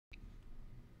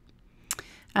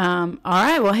All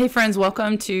right. Well, hey, friends,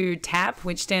 welcome to TAP,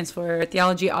 which stands for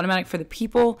Theology Automatic for the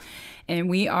People. And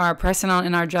we are pressing on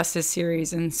in our Justice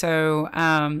series. And so,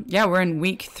 we're in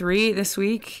week 3 this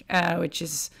week, which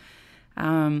is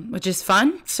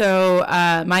fun. So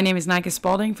my name is Nika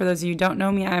Spalding. For those of you who don't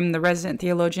know me, I'm the resident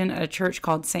theologian at a church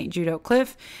called St. Jude Oak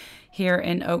Cliff here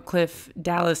in Oak Cliff,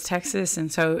 Dallas, Texas.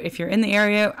 And so if you're in the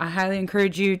area, I highly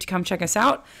encourage you to come check us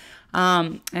out.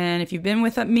 And if you've been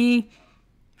with me,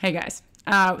 hey, guys.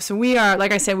 So we are,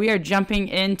 like I said, we are jumping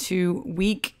into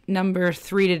week number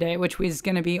 3 today, which is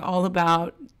going to be all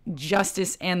about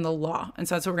justice and the law. And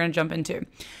so that's what we're going to jump into.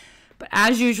 But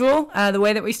as usual, the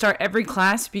way that we start every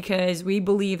class, because we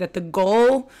believe that the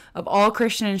goal of all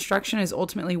Christian instruction is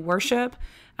ultimately worship,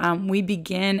 we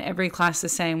begin every class the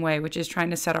same way, which is trying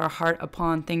to set our heart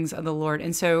upon things of the Lord.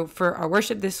 And so for our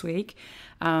worship this week,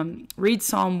 read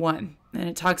Psalm 1. And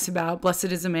it talks about,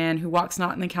 blessed is a man who walks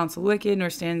not in the counsel of the wicked, nor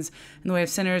stands in the way of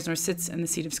sinners, nor sits in the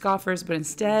seat of scoffers, but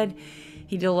instead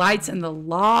he delights in the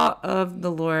law of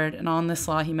the Lord, and on this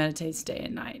law he meditates day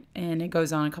and night. And it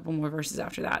goes on a couple more verses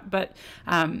after that. But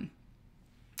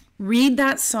read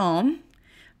that psalm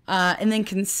and then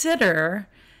consider,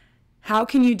 how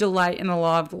can you delight in the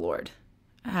law of the Lord?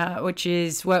 Which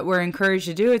is what we're encouraged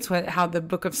to do. It's how the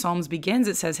book of Psalms begins.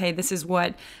 It says, hey, this is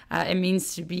what it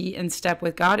means to be in step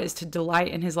with God, is to delight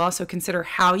in his law. So consider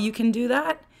how you can do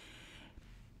that,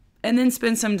 and then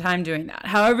spend some time doing that.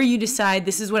 However you decide,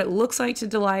 this is what it looks like to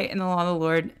delight in the law of the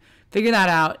Lord. Figure that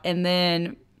out, and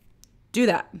then do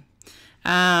that.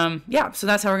 So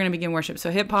that's how we're going to begin worship.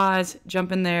 So hit pause,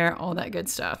 jump in there, all that good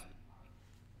stuff.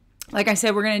 Like I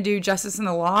said, we're going to do justice and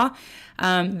the law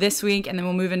this week, and then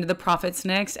we'll move into the prophets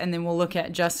next, and then we'll look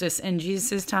at justice in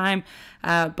Jesus' time.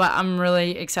 But I'm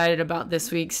really excited about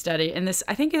this week's study. And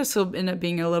I think this will end up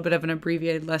being a little bit of an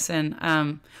abbreviated lesson.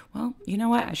 Well, you know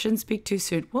what? I shouldn't speak too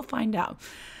soon. We'll find out.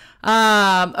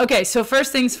 Okay, so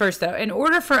first things first, though. In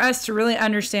order for us to really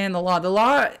understand the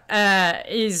law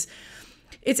is...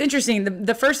 It's interesting.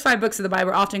 The first 5 books of the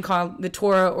Bible are often called the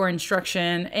Torah or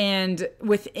instruction. And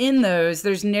within those,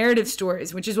 there's narrative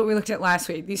stories, which is what we looked at last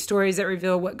week. These stories that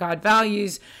reveal what God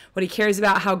values, what he cares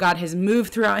about, how God has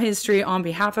moved throughout history on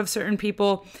behalf of certain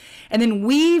people. And then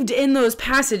weaved in those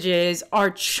passages are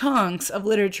chunks of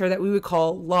literature that we would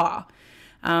call law.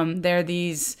 They're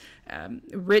these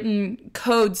written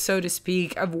codes, so to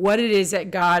speak, of what it is that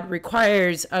God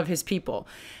requires of his people.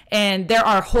 And there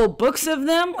are whole books of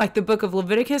them, like the book of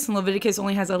Leviticus, and Leviticus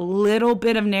only has a little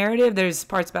bit of narrative. There's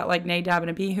parts about like Nadab and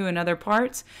Abihu and other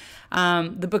parts.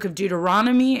 The book of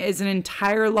Deuteronomy is an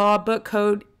entire law book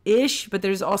code-ish, but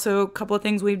there's also a couple of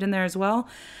things weaved in there as well.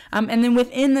 And then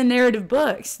within the narrative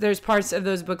books, there's parts of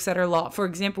those books that are law. For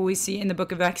example, we see in the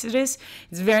book of Exodus,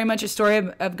 it's very much a story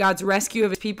of God's rescue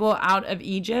of his people out of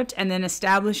Egypt, and then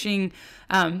establishing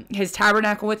his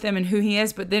tabernacle with them and who he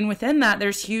is. But then within that,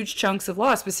 there's huge chunks of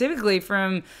law, specifically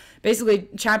from basically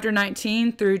chapter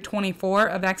 19 through 24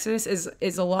 of Exodus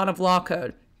is a lot of law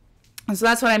code. And so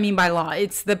that's what I mean by law.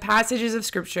 It's the passages of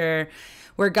scripture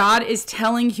where God is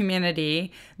telling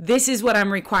humanity, this is what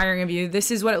I'm requiring of you.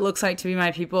 This is what it looks like to be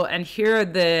my people. And here are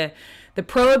the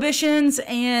prohibitions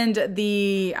and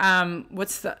the,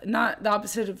 not the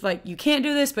opposite of like, you can't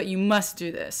do this, but you must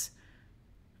do this.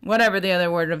 Whatever the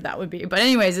other word of that would be. But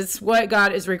anyways, it's what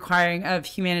God is requiring of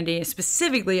humanity,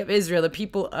 specifically of Israel, the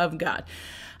people of God.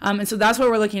 And so that's what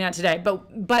we're looking at today.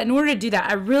 But in order to do that,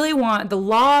 I really want, the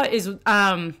law is,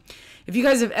 if you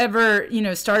guys have ever,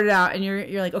 started out and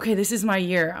you're like, okay, this is my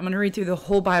year, I'm going to read through the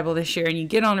whole Bible this year, and you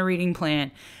get on a reading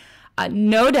plan,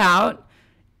 no doubt,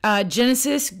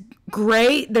 Genesis,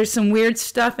 great. There's some weird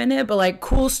stuff in it, but like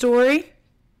cool story.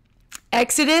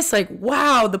 Exodus, like,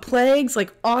 wow, the plagues,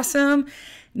 like awesome.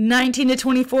 19 to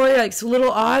 24, like it's a little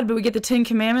odd, but we get the 10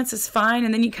 Commandments, it's fine.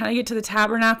 And then you kind of get to the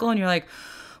tabernacle and you're like,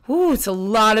 ooh, it's a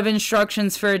lot of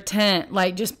instructions for a tent.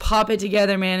 Like, just pop it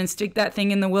together, man, and stick that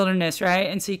thing in the wilderness, right?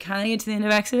 And so you kind of get to the end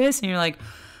of Exodus and you're like,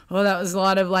 oh, that was a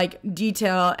lot of like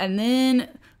detail. And then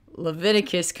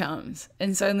Leviticus comes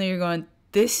and suddenly you're going,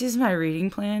 this is my reading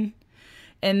plan.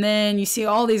 And then you see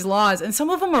all these laws, and some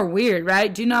of them are weird,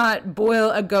 right? Do not boil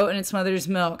a goat in its mother's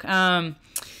milk.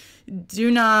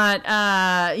 Do not,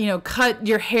 cut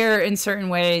your hair in certain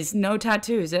ways. No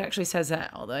tattoos. It actually says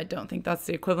that, although I don't think that's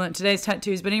the equivalent to today's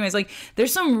tattoos. But anyways, like,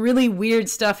 there's some really weird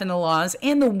stuff in the laws,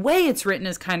 and the way it's written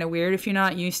is kind of weird if you're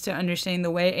not used to understanding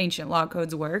the way ancient law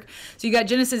codes work. So you got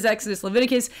Genesis, Exodus,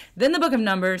 Leviticus, then the book of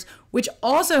Numbers, which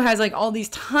also has like all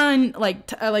these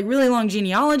really long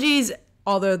genealogies.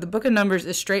 Although the book of Numbers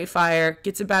is straight fire,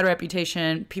 gets a bad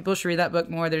reputation. People should read that book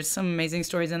more. There's some amazing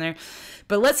stories in there.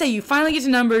 But let's say you finally get to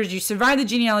Numbers, you survive the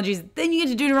genealogies, then you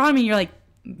get to Deuteronomy, and you're like,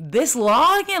 this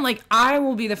law again, like I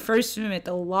will be the first to admit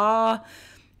the law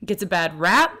gets a bad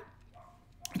rap.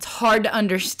 It's hard to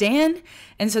understand.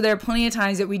 And so there are plenty of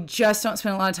times that we just don't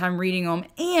spend a lot of time reading them,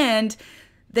 and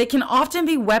they can often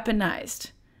be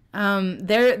weaponized.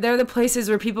 They're the places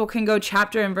where people can go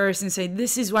chapter and verse and say,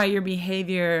 this is why your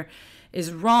behavior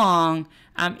is wrong.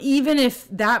 Even if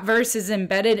that verse is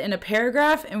embedded in a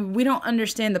paragraph and we don't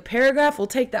understand the paragraph, we'll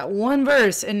take that one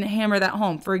verse and hammer that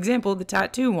home. For example, the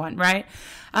tattoo one, right?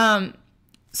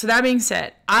 So that being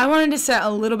said, I wanted to set a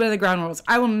little bit of the ground rules.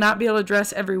 I will not be able to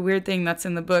address every weird thing that's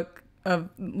in the book of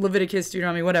Leviticus,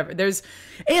 Deuteronomy, whatever. There's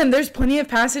plenty of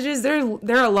passages.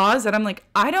 There are laws that I'm like,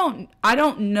 I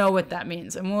don't know what that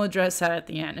means, and we'll address that at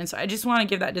the end. And so I just want to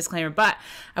give that disclaimer. But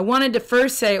I wanted to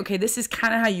first say, okay, this is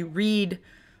kind of how you read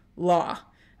law.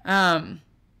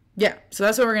 Yeah, so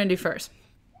that's what we're gonna do first.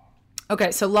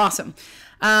 Okay, so lawsome.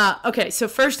 Okay, so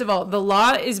first of all, the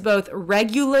law is both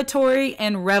regulatory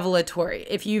and revelatory.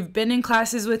 If you've been in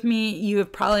classes with me, you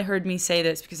have probably heard me say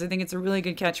this because I think it's a really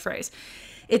good catchphrase.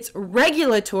 It's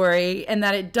regulatory in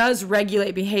that it does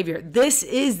regulate behavior. This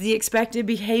is the expected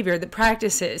behavior, the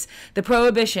practices, the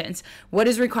prohibitions, what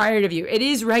is required of you. It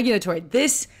is regulatory.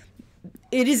 It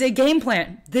is a game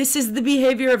plan. This is the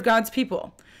behavior of God's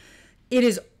people. It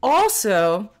is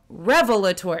also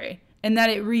revelatory in that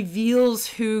it reveals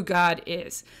who God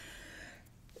is.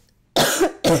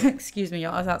 Excuse me,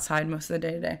 y'all. I was outside most of the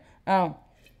day today. Oh.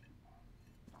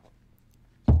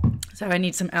 So I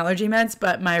need some allergy meds,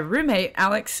 but my roommate,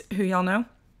 Alex, who y'all know,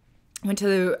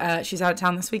 she's out of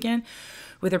town this weekend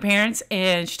with her parents,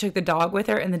 and she took the dog with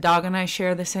her, and the dog and I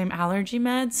share the same allergy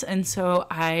meds, and so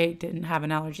I didn't have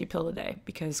an allergy pill today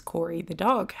because Corey, the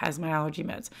dog, has my allergy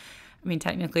meds. I mean,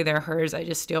 technically they're hers. I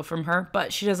just steal from her,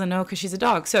 but she doesn't know because she's a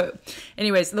dog. So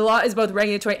anyways, the law is both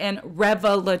regulatory and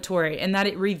revelatory in that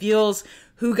it reveals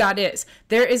who God is.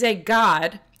 There is a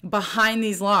God behind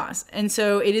these laws. And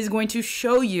so it is going to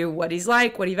show you what he's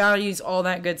like, what he values, all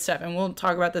that good stuff. And we'll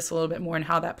talk about this a little bit more and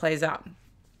how that plays out.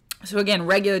 So again,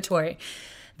 regulatory.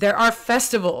 There are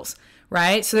festivals,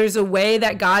 right? So there's a way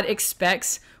that God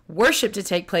expects worship to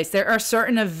take place. There are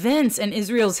certain events in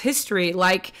Israel's history,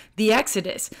 like the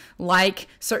Exodus, like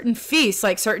certain feasts,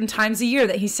 like certain times a year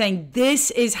that he's saying,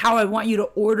 this is how I want you to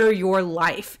order your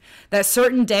life. That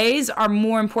certain days are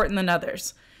more important than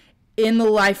others in the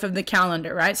life of the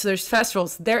calendar, right? So there's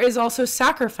festivals. There is also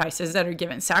sacrifices that are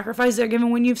given. Sacrifices are given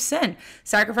when you've sinned.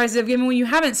 Sacrifices are given when you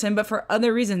haven't sinned, but for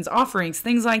other reasons, offerings,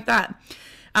 things like that.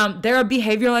 There are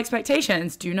behavioral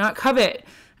expectations. Do not covet.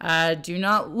 Do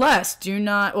not lust. Do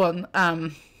not,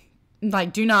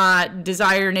 do not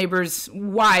desire your neighbor's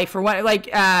wife or what,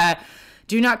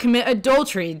 do not commit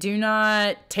adultery. Do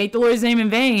not take the Lord's name in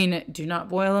vain. Do not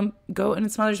boil a goat in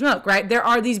its mother's milk, right? There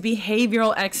are these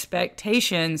behavioral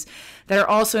expectations that are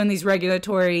also in these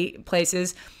regulatory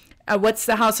places. What's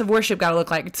the house of worship got to look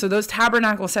like? So those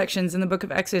tabernacle sections in the book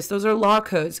of Exodus, those are law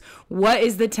codes. What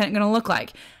is the tent going to look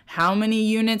like? How many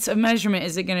units of measurement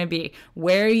is it going to be?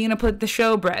 Where are you going to put the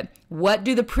showbread? What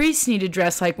do the priests need to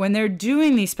dress like when they're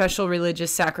doing these special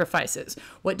religious sacrifices?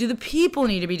 What do the people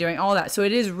need to be doing? All that. So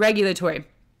it is regulatory.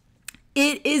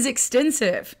 It is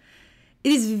extensive.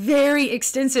 It is very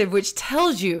extensive, which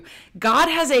tells you God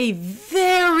has a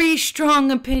very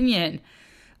strong opinion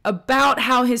about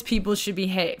how his people should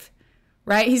behave,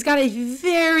 right? He's got a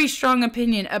very strong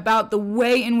opinion about the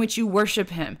way in which you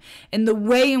worship him and the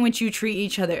way in which you treat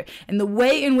each other and the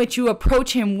way in which you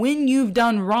approach him when you've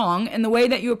done wrong and the way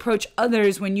that you approach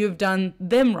others when you've done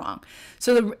them wrong.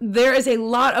 So there is a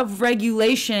lot of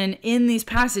regulation in these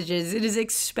passages. It is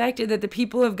expected that the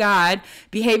people of God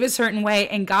behave a certain way,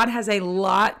 and God has a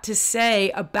lot to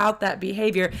say about that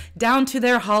behavior down to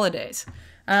their holidays,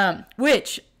 hold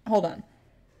on.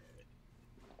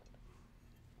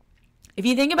 If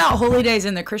you think about holy days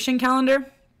in the Christian calendar,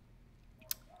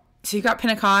 so you've got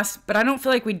Pentecost, but I don't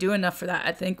feel like we do enough for that.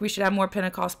 I think we should have more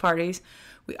Pentecost parties.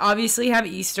 We obviously have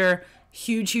Easter,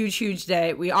 huge, huge, huge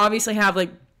day. We obviously have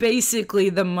basically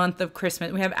the month of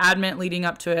Christmas. We have Advent leading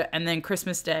up to it, and then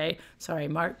Christmas Day. Sorry,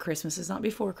 Mark, Christmas is not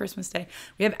before Christmas Day.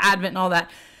 We have Advent and all that.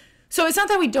 So it's not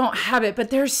that we don't have it, but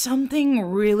there's something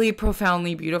really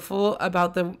profoundly beautiful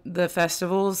about the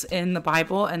festivals in the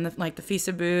Bible and the Feast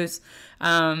of Booths,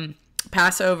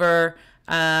 Passover,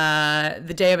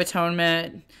 the Day of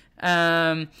Atonement.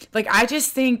 I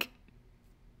just think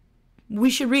we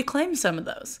should reclaim some of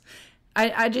those.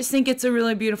 I just think it's a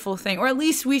really beautiful thing. Or at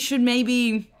least we should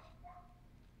maybe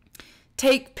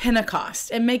take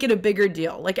Pentecost and make it a bigger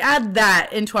deal. Add that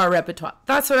into our repertoire.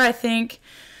 That's what I think.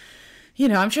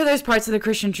 I'm sure there's parts of the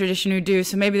Christian tradition who do,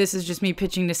 so maybe this is just me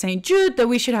pitching to St. Jude that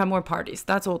we should have more parties.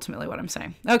 That's ultimately what I'm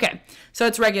saying. Okay, so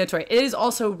it's regulatory. It is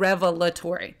also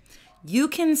revelatory. You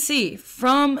can see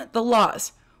from the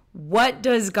laws, what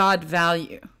does God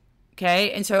value?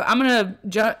 Okay, and so I'm going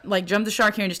to jump the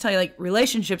shark here and just tell you,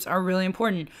 relationships are really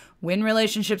important. When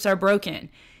relationships are broken,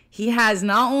 he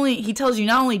tells you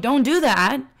not only don't do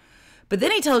that, but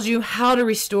then he tells you how to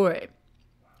restore it.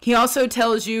 He also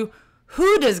tells you,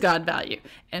 who does God value?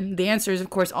 And the answer is, of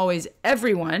course, always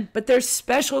everyone, but there's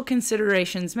special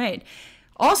considerations made.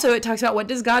 Also, it talks about, what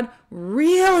does God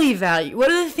really value?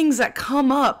 What are the things that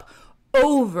come up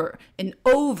over and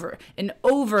over and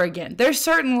over again? There's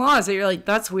certain laws that you're like,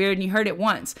 that's weird, and you heard it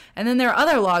once. And then there are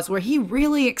other laws where he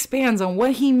really expands on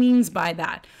what he means by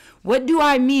that. What do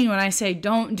I mean when I say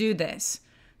don't do this?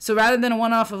 So rather than a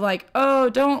one-off of like, oh,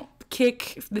 don't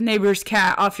kick the neighbor's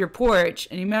cat off your porch,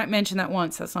 and you might mention that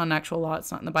once, that's not an actual law,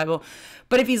 it's not in the Bible.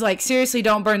 But if he's like, seriously,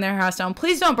 don't burn their house down,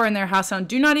 please don't burn their house down,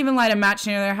 do not even light a match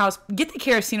near their house, get the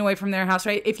kerosene away from their house,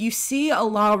 right? If you see a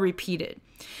law repeated,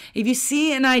 if you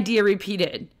see an idea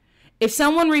repeated, if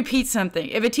someone repeats something,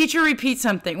 if a teacher repeats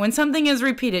something, when something is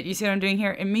repeated, you see what I'm doing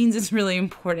here? It means it's really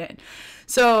important.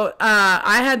 So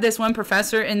I had this one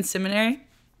professor in seminary,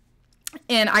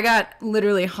 and I got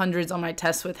literally hundreds on my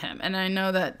tests with him. And I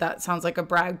know that sounds like a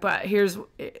brag, but it is.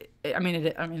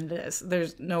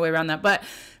 There's no way around that.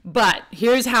 But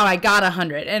here's how I got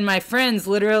 100. And my friends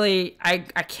literally, I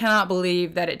cannot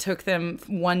believe that it took them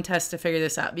one test to figure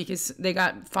this out, because they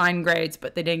got fine grades,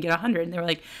 but they didn't get 100. And they were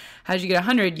like, how did you get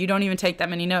 100? You don't even take that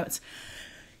many notes.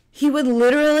 He would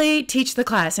literally teach the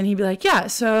class, and he'd be like, yeah,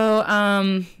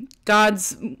 so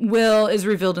God's will is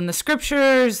revealed in the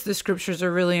scriptures. The scriptures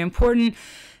are really important.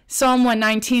 Psalm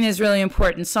 119 is really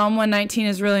important. Psalm 119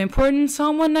 is really important.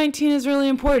 Psalm 119 is really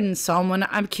important.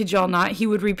 I kid y'all not, he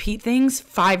would repeat things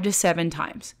 5 to 7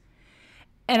 times.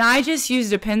 And I just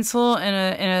used a pencil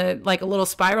and a little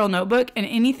spiral notebook, and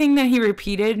anything that he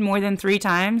repeated more than 3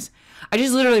 times, I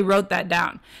just literally wrote that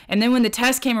down. And then when the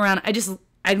test came around,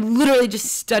 I literally just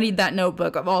studied that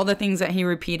notebook of all the things that he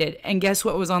repeated. And guess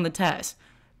what was on the test?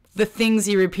 The things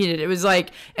he repeated. It was like,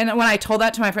 and when I told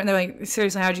that to my friend, they're like,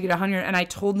 seriously, how'd you get 100? And I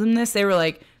told them this, they were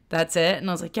like, that's it? And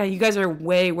I was like, yeah, you guys are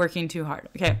way working too hard.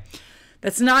 Okay.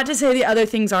 That's not to say the other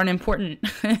things aren't important.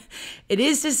 It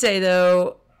is to say,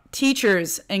 though,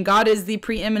 teachers, and God is the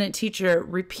preeminent teacher,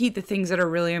 repeat the things that are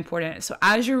really important. So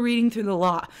as you're reading through the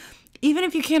law, even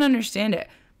if you can't understand it,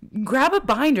 grab a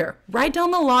binder, write down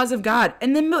the laws of God,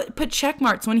 and then put check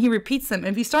marks when he repeats them.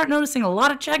 If you start noticing a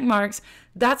lot of check marks,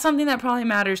 that's something that probably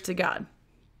matters to God.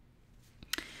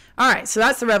 All right, so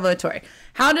that's the revelatory.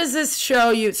 How does this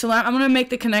show you? So I'm going to make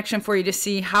the connection for you to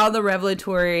see how the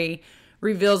revelatory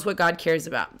reveals what God cares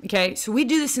about. Okay, so we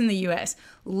do this in the U.S.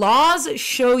 Laws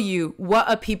show you what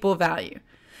a people value.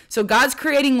 So God's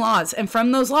creating laws, and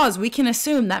from those laws, we can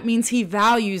assume that means he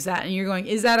values that. And you're going,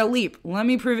 is that a leap? Let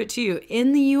me prove it to you.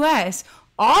 In the U.S.,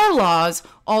 our laws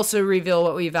also reveal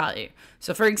what we value.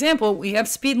 So for example, we have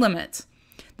speed limits.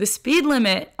 The speed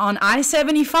limit on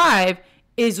I-75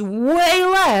 is way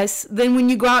less than when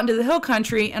you go out into the hill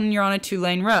country and you're on a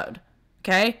 2-lane road.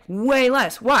 Okay? Way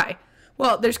less. Why?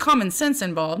 Well, there's common sense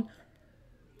involved,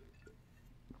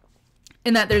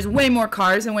 in that there's way more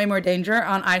cars and way more danger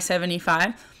on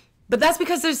I-75. But that's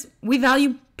because we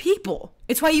value people.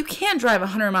 It's why you can't drive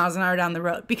 100 miles an hour down the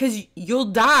road, because you'll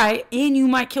die and you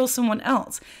might kill someone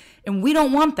else. And we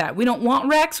don't want that. We don't want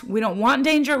wrecks. We don't want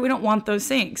danger. We don't want those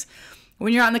things.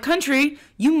 When you're out in the country,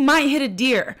 you might hit a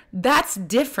deer. That's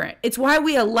different. It's why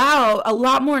we allow a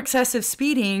lot more excessive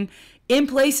speeding in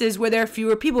places where there are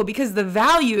fewer people, because the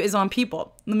value is on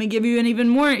people. Let me give you an even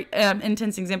more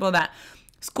intense example of that.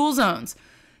 School zones.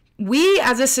 We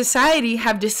as a society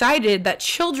have decided that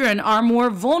children are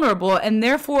more vulnerable and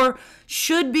therefore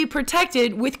should be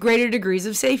protected with greater degrees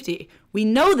of safety. We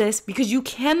know this because you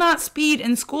cannot speed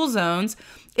in school zones.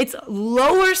 It's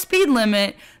lower speed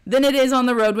limit than it is on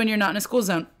the road when you're not in a school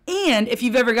zone. And if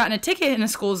you've ever gotten a ticket in a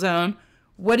school zone,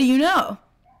 what do you know?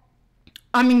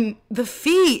 I mean, the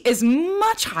fee is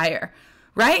much higher,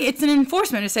 right? It's an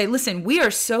enforcement to say, listen, we are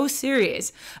so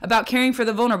serious about caring for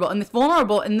the vulnerable. And the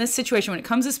vulnerable in this situation, when it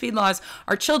comes to speed laws,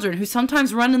 are children who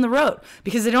sometimes run in the road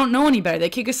because they don't know any better. They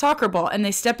kick a soccer ball and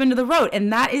they step into the road,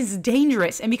 and that is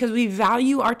dangerous. And because we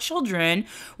value our children,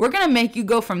 we're going to make you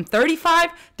go from 35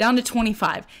 down to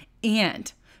 25.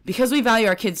 And because we value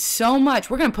our kids so much,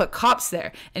 we're going to put cops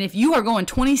there. And if you are going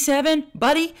 27,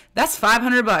 buddy, that's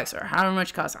 $500 or however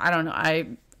much it costs. I don't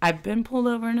know. I've been pulled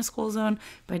over in a school zone,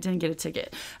 but I didn't get a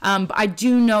ticket. But I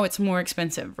do know it's more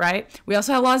expensive, right? We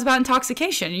also have laws about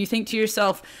intoxication. You think to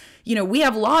yourself, we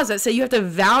have laws that say you have to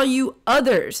value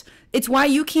others. It's why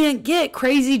you can't get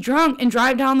crazy drunk and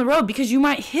drive down the road, because you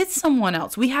might hit someone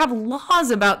else. We have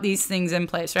laws about these things in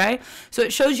place, right? So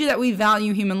it shows you that we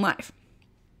value human life.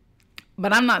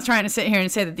 But I'm not trying to sit here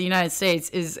and say that the United States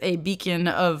is a beacon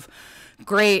of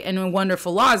great and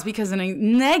wonderful laws, because in a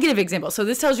negative example, so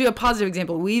this tells you a positive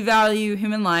example. We value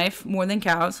human life more than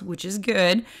cows, which is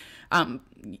good.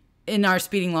 In our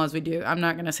speeding laws, we do. I'm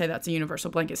not going to say that's a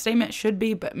universal blanket statement. It should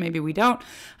be, but maybe we don't.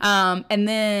 And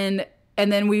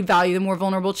then we value the more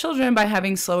vulnerable children by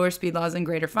having slower speed laws and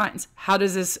greater fines. How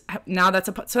does this, that's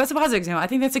a positive example. I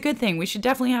think that's a good thing. We should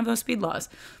definitely have those speed laws.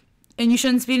 And you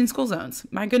shouldn't speed in school zones.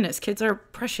 My goodness, kids are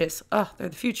precious. Oh, they're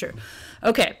the future.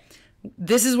 Okay,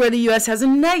 this is where the U.S. has a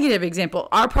negative example.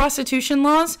 Our prostitution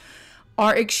laws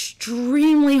are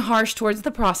extremely harsh towards the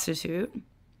prostitute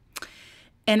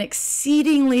and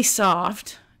exceedingly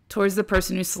soft towards the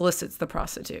person who solicits the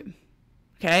prostitute.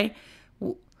 Okay?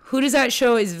 Who does that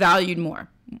show is valued more?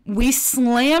 We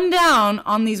slam down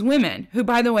on these women who,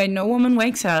 by the way, no woman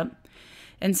wakes up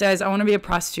and says, I want to be a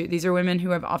prostitute. These are women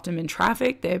who have often been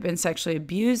trafficked. They have been sexually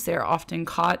abused. They're often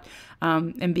caught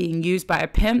and being used by a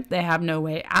pimp. They have no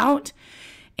way out.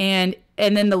 And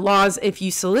then the laws, if you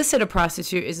solicit a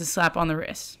prostitute, is a slap on the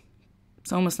wrist.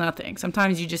 It's almost nothing.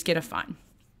 Sometimes you just get a fine.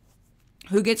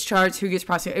 Who gets charged? Who gets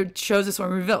prosecuted? It shows us what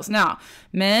it reveals. Now,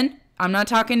 men, I'm not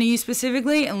talking to you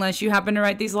specifically unless you happen to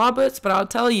write these law books, but I'll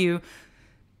tell you,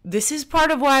 this is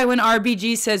part of why when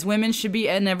RBG says women should be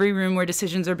in every room where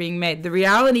decisions are being made. The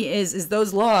reality is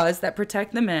those laws that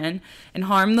protect the men and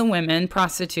harm the women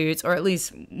prostitutes, or at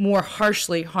least more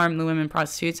harshly harm the women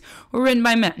prostitutes, were written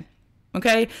by men.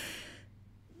 Okay?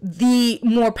 The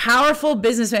more powerful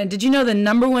businessmen, did you know the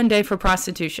number one day for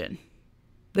prostitution?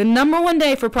 The number one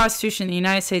day for prostitution in the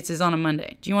United States is on a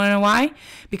Monday. Do you want to know why?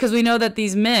 Because we know that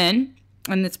these men,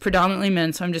 and it's predominantly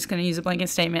men, so I'm just going to use a blanket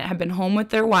statement, have been home with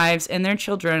their wives and their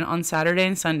children on Saturday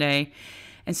and Sunday,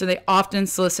 and so they often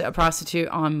solicit a prostitute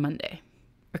on Monday.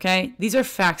 Okay? These are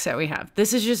facts that we have.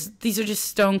 These are just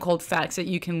stone cold facts that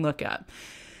you can look up.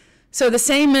 So the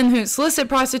same men who solicit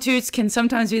prostitutes can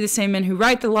sometimes be the same men who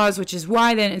write the laws, which is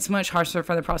why then it's much harsher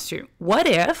for the prostitute. What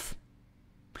if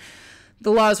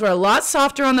the laws were a lot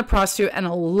softer on the prostitute and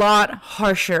a lot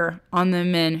harsher on the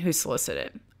men who solicit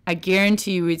it? I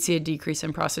guarantee you we'd see a decrease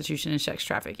in prostitution and sex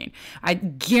trafficking. I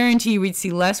guarantee you we'd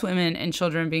see less women and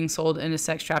children being sold into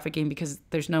sex trafficking, because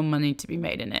there's no money to be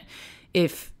made in it.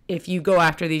 If you go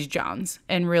after these Johns,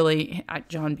 and really,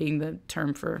 John being the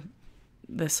term for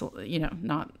this,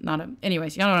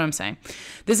 anyways, you know what I'm saying.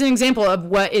 This is an example of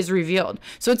what is revealed.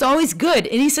 So it's always good,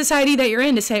 any society that you're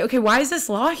in, to say, okay, why is this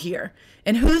law here?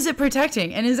 And who's it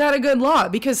protecting? And is that a good law?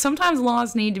 Because sometimes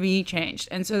laws need to be changed.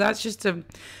 And so that's just a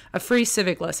free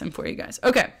civic lesson for you guys.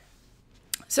 Okay.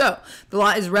 So the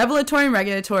law is revelatory and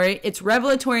regulatory. It's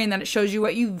revelatory in that it shows you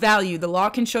what you value. The law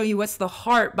can show you what's the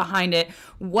heart behind it.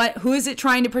 Who is it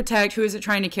trying to protect? Who is it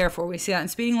trying to care for? We see that in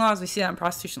speeding laws. We see that in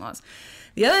prostitution laws.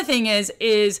 The other thing is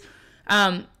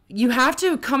you have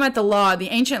to come at the law, the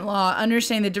ancient law,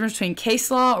 understanding the difference between case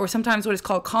law, or sometimes what is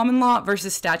called common law,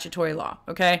 versus statutory law.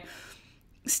 Okay.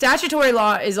 Statutory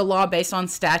law is a law based on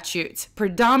statutes.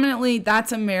 Predominantly,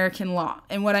 that's American law.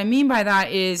 And what I mean by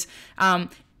that is,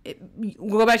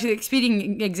 we'll go back to the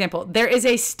speeding example. There is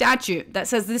a statute that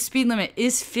says the speed limit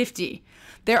is 50.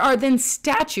 There are then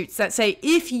statutes that say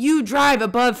if you drive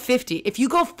above 50, if you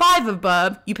go 5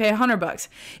 above, you pay $100.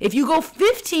 If you go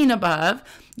 15 above,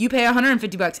 you pay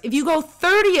 $150. If you go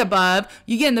 30 above,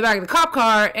 you get in the back of the cop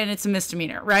car and it's a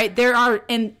misdemeanor, right?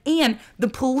 And the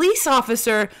police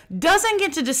officer doesn't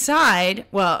get to decide,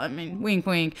 well, I mean, wink,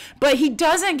 wink, but he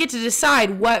doesn't get to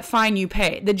decide what fine you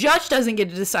pay. The judge doesn't get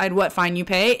to decide what fine you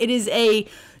pay. It is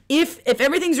if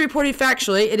everything's reported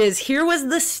factually, it is, here was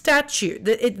the statute,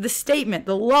 the statement,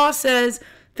 the law says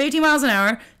 50 miles an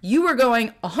hour, you were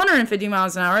going 150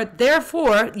 miles an hour,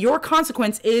 therefore your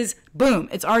consequence is boom,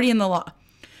 it's already in the law.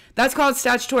 That's called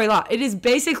statutory law. It is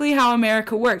basically how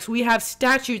America works. We have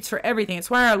statutes for everything. It's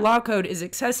why our law code is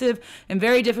excessive and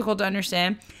very difficult to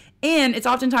understand. And it's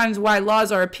oftentimes why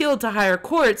laws are appealed to higher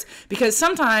courts, because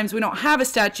sometimes we don't have a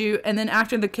statute, and then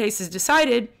after the case is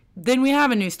decided, then we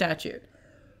have a new statute.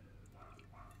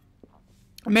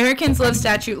 Americans love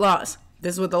statute laws.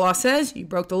 This is what the law says. You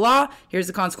broke the law. Here's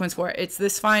the consequence for it. It's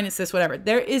this fine. It's this whatever.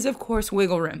 There is, of course,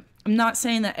 wiggle room. I'm not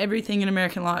saying that everything in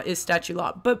American law is statute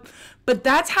law, but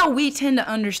that's how we tend to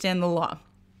understand the law.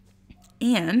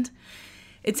 And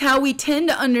it's how we tend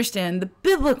to understand the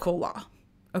biblical law.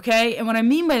 Okay? And what I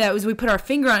mean by that is we put our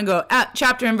finger on it and go,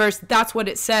 chapter and verse, that's what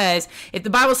it says. If the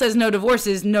Bible says no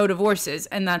divorces,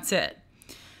 and that's it.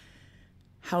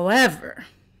 However,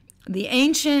 the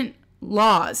ancient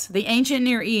laws, the ancient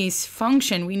Near East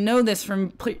function, we know this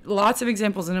from lots of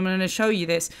examples, and I'm going to show you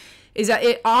this, is that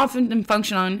it often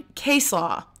function on case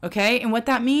law, okay? And what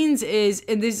that means is,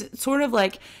 it is sort of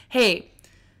like, hey,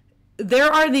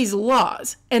 there are these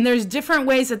laws, and there's different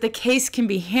ways that the case can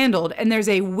be handled, and there's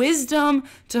a wisdom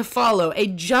to follow. A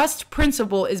just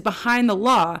principle is behind the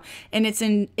law, and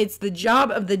it's the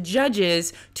job of the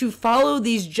judges to follow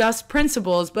these just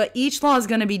principles, but each law is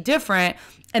going to be different,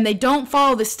 and they don't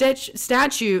follow the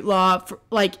statute law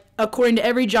like according to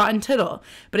every jot and tittle,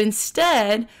 but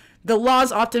instead the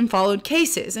laws often followed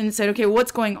cases and said, okay,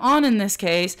 what's going on in this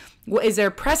case? What is there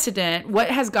precedent?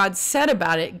 What has God said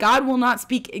about it? God will not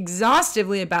speak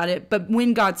exhaustively about it, but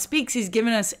when God speaks, he's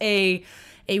given us a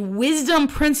wisdom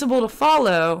principle to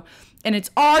follow, and it's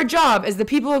our job as the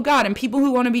people of God and people who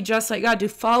want to be just like God to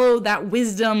follow that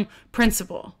wisdom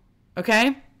principle,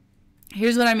 okay?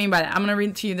 Here's what I mean by that. I'm going to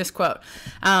read to you this quote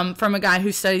from a guy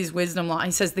who studies wisdom law.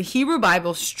 He says, the Hebrew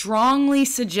Bible strongly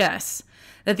suggests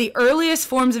that the earliest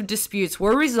forms of disputes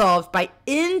were resolved by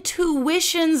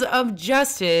intuitions of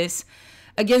justice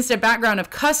against a background of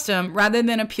custom rather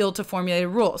than appeal to formulated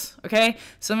rules. Okay?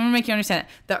 So I'm going to make you understand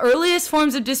that. The earliest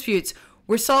forms of disputes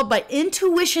were solved by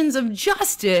intuitions of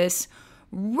justice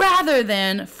rather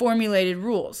than formulated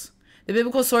rules. The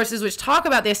biblical sources which talk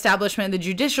about the establishment of the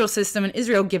judicial system in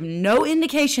Israel give no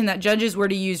indication that judges were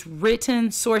to use written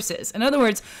sources. In other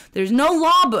words, there's no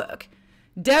law book.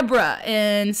 Deborah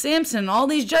and Samson, all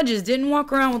these judges didn't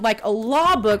walk around with like a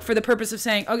law book for the purpose of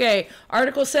saying, okay,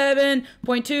 Article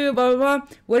 7.2, blah, blah, blah.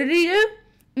 What did he do?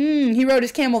 He rode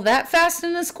his camel that fast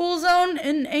in the school zone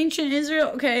in ancient Israel.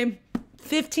 Okay,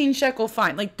 15 shekel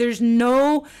fine. Like we have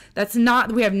no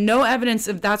evidence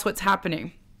of that's what's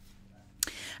happening.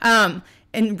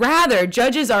 And rather,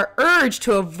 judges are urged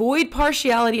to avoid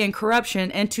partiality and corruption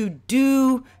and to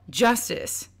do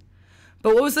justice.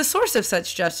 But what was the source of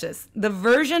such justice? The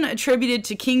version attributed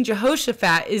to King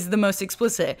Jehoshaphat is the most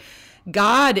explicit.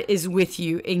 God is with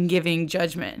you in giving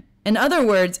judgment. In other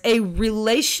words, a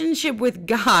relationship with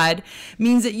God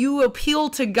means that you appeal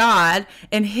to God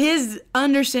and his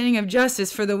understanding of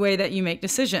justice for the way that you make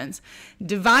decisions.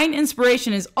 Divine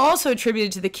inspiration is also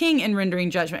attributed to the king in rendering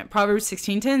judgment. Proverbs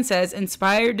 16:10 says,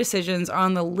 inspired decisions are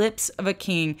on the lips of a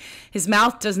king. His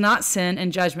mouth does not sin in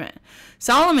judgment.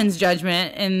 Solomon's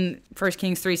judgment in 1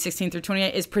 Kings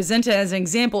 3:16-28 is presented as an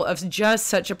example of just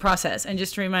such a process. And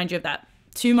just to remind you of that,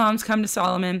 two moms come to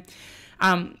Solomon.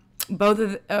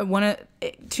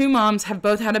 Two moms have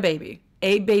both had a baby.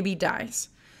 A baby dies.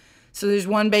 So there's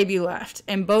one baby left,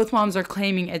 and both moms are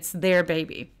claiming it's their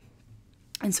baby.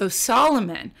 And so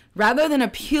Solomon, rather than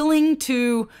appealing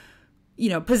to,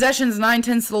 possessions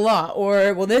 9/10 of the law,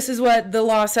 or, well, this is what the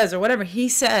law says, or whatever, he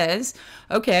says,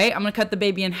 okay, I'm going to cut the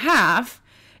baby in half,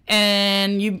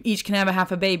 and you each can have a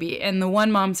half a baby. And the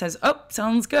one mom says, oh,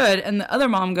 sounds good. And the other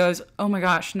mom goes, oh my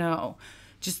gosh, no.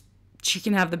 She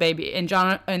can have the baby. And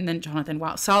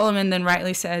Solomon then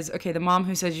rightly says, okay, the mom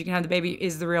who says you can have the baby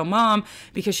is the real mom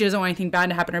because she doesn't want anything bad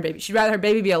to happen to her baby. She'd rather her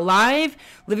baby be alive,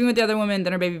 living with the other woman,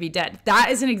 than her baby be dead. That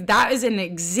is an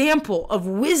example of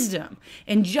wisdom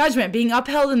and judgment being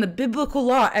upheld in the biblical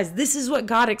law as this is what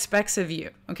God expects of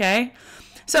you, okay?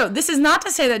 So this is not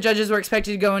to say that judges were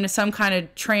expected to go into some kind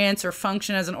of trance or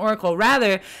function as an oracle.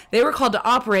 Rather, they were called to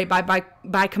operate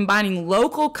by combining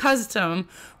local custom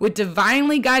with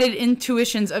divinely guided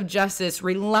intuitions of justice,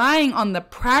 relying on the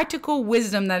practical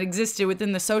wisdom that existed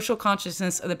within the social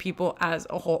consciousness of the people as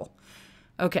a whole.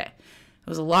 Okay, that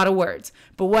was a lot of words.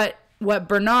 But what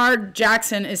Bernard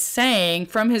Jackson is saying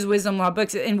from his wisdom law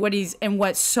books and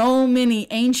what so many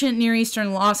ancient Near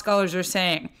Eastern law scholars are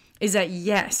saying is that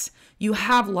yes, you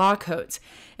have law codes.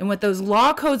 And what those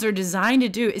law codes are designed to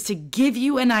do is to give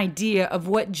you an idea of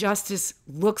what justice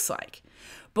looks like.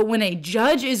 But when a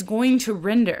judge is going to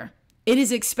render, it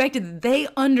is expected that they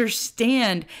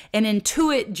understand and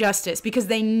intuit justice because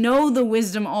they know the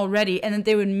wisdom already and that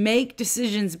they would make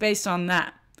decisions based on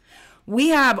that. We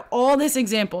have all this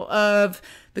example of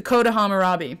the Code of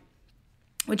Hammurabi,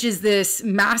 which is this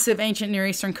massive ancient Near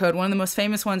Eastern code, one of the most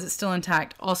famous ones that's still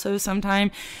intact. Also,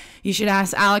 sometime you should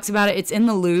ask Alex about it. It's in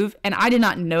the Louvre, and I did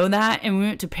not know that. And we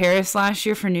went to Paris last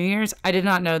year for New Year's. I did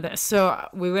not know this. So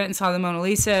we went and saw the Mona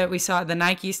Lisa. We saw the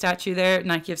Nike statue there,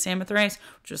 Nike of Samothrace,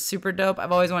 which was super dope.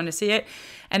 I've always wanted to see it.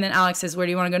 And then Alex says, where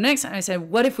do you want to go next? And I said,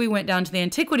 what if we went down to the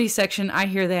antiquity section? I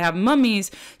hear they have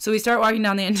mummies. So we start walking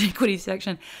down the antiquity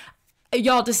section.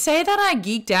 Y'all, to say that I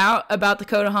geeked out about the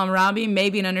Code of Hammurabi may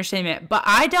be an understatement, but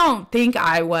I don't think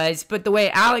I was. But the way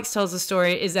Alex tells the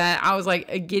story is that I was like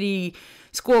a giddy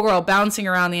schoolgirl bouncing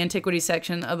around the antiquities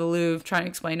section of the Louvre trying to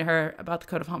explain to her about the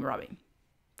Code of Hammurabi.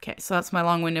 Okay, so that's my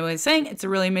long-winded way of saying it's a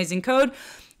really amazing code.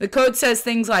 The code says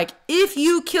things like, if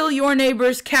you kill your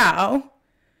neighbor's cow,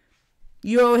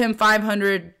 you owe him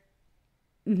 500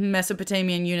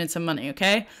 Mesopotamian units of money,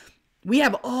 okay? We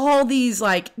have all these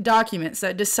like documents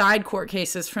that decide court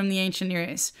cases from the ancient Near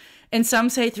East. And some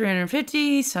say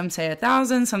 350, some say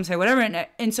 1,000, some say whatever.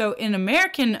 And so in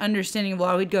American understanding of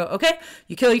law, we'd go, okay,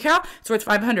 you kill your cow, it's worth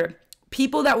 500.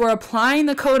 People that were applying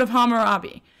the Code of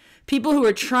Hammurabi, people who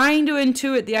were trying to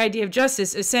intuit the idea of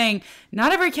justice, is saying,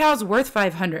 not every cow is worth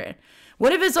 500.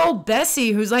 What if it's old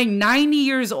Bessie who's like 90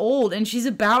 years old and she's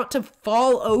about to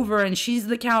fall over and she's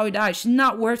the cow who died? She's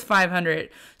not worth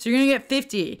 500. So you're going to get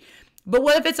 50. But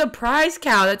what if it's a prize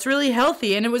cow that's really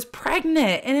healthy and it was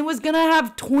pregnant and it was going to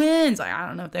have twins? Like, I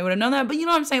don't know if they would have known that, but you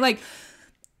know what I'm saying? Like,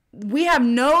 we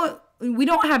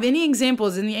don't have any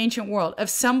examples in the ancient world of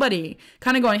somebody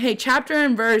kind of going, hey, chapter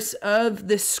and verse of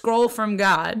this scroll from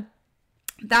God,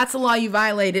 that's the law, you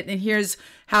violated, and here's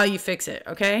how you fix it,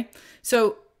 okay?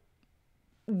 So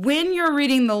when you're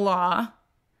reading the law,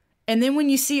 and then when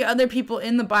you see other people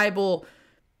in the Bible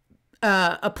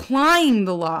applying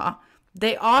the law,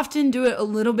 they often do it a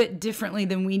little bit differently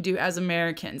than we do as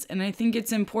Americans. And I think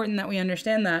it's important that we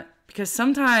understand that, because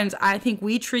sometimes I think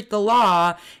we treat the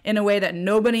law in a way that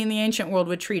nobody in the ancient world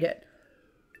would treat it.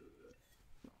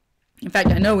 In fact,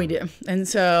 I know we do. And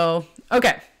so,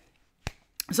 okay.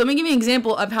 So let me give you an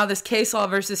example of how this case law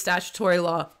versus statutory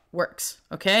law works,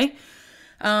 okay?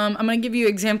 I'm going to give you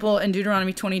an example in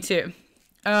Deuteronomy 22.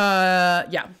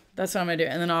 Yeah, that's what I'm going to do.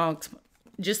 And then I'll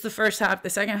just the first half. The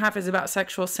second half is about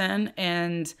sexual sin,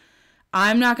 and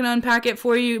I'm not going to unpack it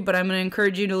for you, but I'm going to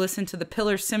encourage you to listen to the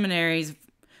Pillar Seminary's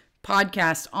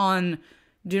podcast on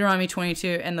Deuteronomy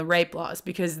 22 and the rape laws,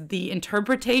 because the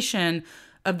interpretation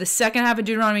of the second half of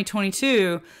Deuteronomy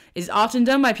 22 is often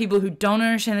done by people who don't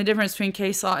understand the difference between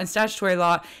case law and statutory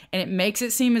law, and it makes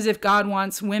it seem as if God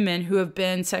wants women who have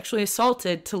been sexually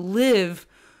assaulted to live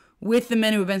with the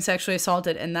men who have been sexually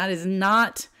assaulted, and that is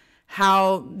not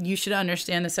how you should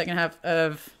understand the second half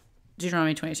of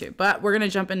Deuteronomy 22. But we're going to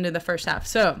jump into the first half.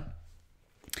 So,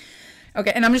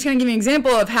 okay, and I'm just going to give you an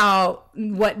example of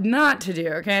what not to do,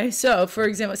 okay? So, for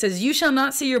example, it says, you shall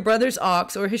not see your brother's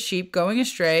ox or his sheep going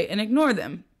astray and ignore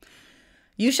them.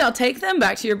 You shall take them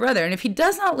back to your brother, and if he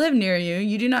does not live near you,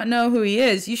 you do not know who he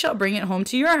is, you shall bring it home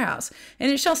to your house,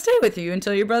 and it shall stay with you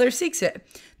until your brother seeks it.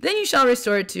 Then you shall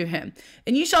restore it to him.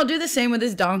 And you shall do the same with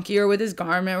his donkey or with his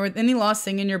garment or with any lost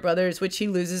thing in your brother's which he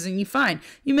loses and you find.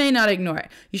 You may not ignore it.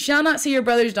 You shall not see your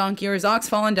brother's donkey or his ox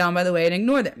fallen down by the way and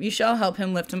ignore them. You shall help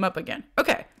him lift him up again.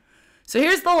 Okay, so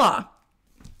here's the law.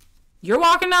 You're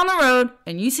walking down the road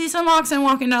and you see some oxen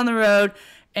walking down the road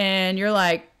and you're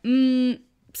like,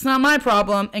 it's not my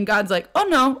problem. And God's like, oh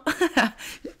no,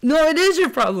 no, it is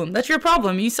your problem. That's your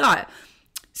problem. You saw it.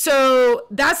 So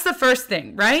that's the first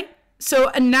thing, right?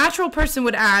 So a natural person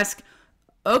would ask,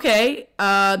 okay,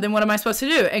 then what am I supposed to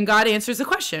do? And God answers the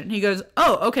question. He goes,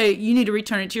 oh, okay, you need to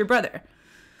return it to your brother.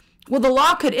 Well, the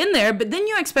law could end there, but then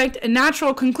you expect a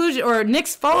natural conclusion, or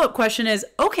Nick's follow-up question is,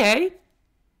 okay,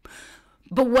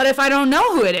 but what if I don't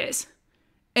know who it is?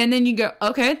 And then you go,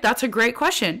 okay, that's a great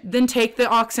question. Then take the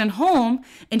oxen home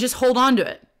and just hold on to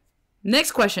it.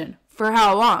 Next question. For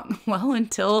how long?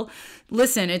 Well,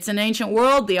 listen, it's an ancient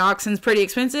world. The oxen's pretty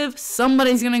expensive.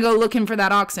 Somebody's going to go looking for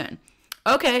that oxen.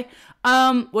 Okay.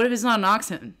 What if it's not an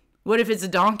oxen? What if it's a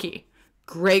donkey?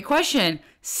 Great question.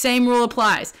 Same rule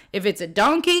applies. If it's a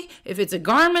donkey, if it's a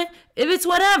garment, if it's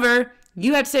whatever,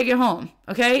 you have to take it home.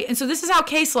 Okay. And so this is how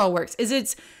case law works, is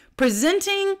it's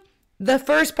presenting the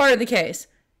first part of the case.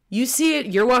 You see it,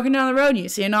 you're walking down the road, you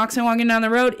see an oxen walking down the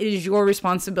road, it is your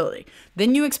responsibility.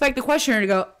 Then you expect the questioner to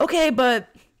go, okay, but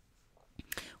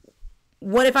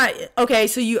what if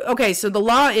so the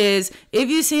law is, if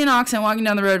you see an oxen walking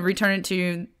down the road, return it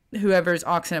to whoever's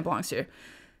oxen it belongs to.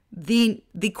 The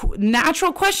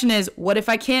natural question is, what if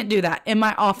I can't do that? Am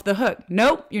I off the hook?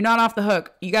 Nope, you're not off the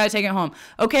hook. You got to take it home.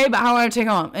 Okay, but how long do I take it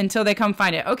home? Until they come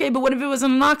find it. Okay, but what if it was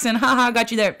an oxen? Haha, got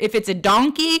you there. If it's a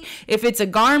donkey, if it's a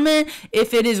garment,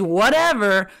 if it is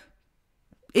whatever,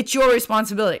 it's your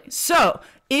responsibility. So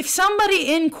if somebody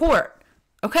in court,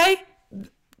 okay,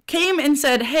 came and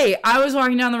said, hey, I was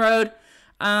walking down the road,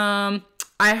 I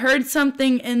heard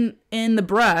something in the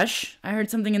brush.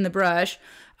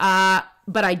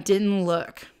 But I didn't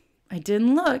look.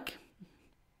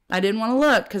 I didn't want to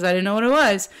look because I didn't know what it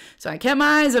was. So I kept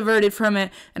my eyes averted from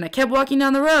it, and I kept walking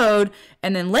down the road.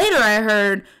 And then later I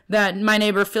heard that my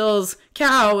neighbor Phil's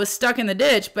cow was stuck in the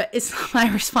ditch, but it's not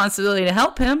my responsibility to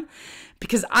help him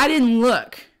because I didn't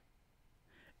look.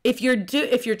 If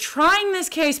you're trying this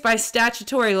case by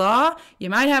statutory law, you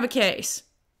might have a case.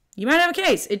 You might have a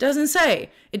case. It doesn't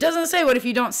say. It doesn't say what if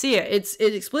you don't see it.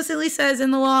 It explicitly says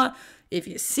in the law, if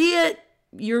you see it,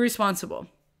 you're responsible.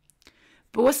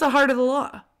 But what's the heart of the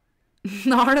law?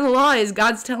 The heart of the law is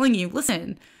God's telling you,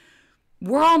 listen,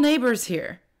 we're all neighbors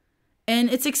here. And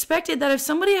it's expected that if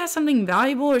somebody has something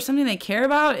valuable or something they care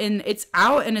about and it's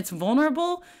out and it's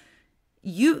vulnerable,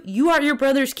 you are your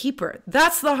brother's keeper.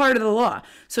 That's the heart of the law.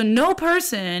 So no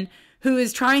person who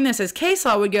is trying this as case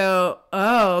law would go,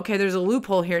 oh, okay, there's a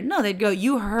loophole here. No, they'd go,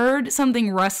 you heard something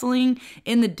rustling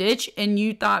in the ditch and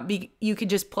you thought you could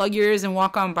just plug your ears and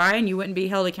walk on by and you wouldn't be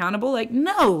held accountable? Like,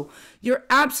 no, you're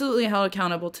absolutely held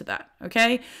accountable to that,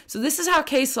 okay? So this is how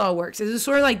case law works. It's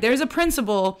sort of like there's a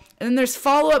principle and then there's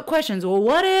follow-up questions.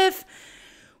 Well,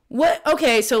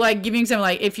 okay, so like giving example,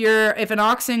 like if an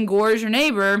oxen gores your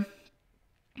neighbor,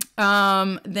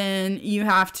 then you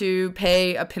have to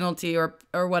pay a penalty or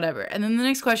whatever. And then the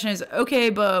next question is, okay,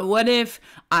 but what if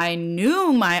I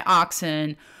knew my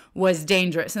oxen was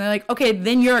dangerous? And they're like, okay,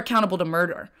 then you're accountable to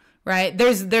murder, right?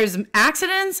 There's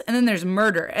accidents and then there's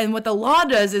murder. And what the law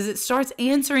does is it starts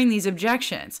answering these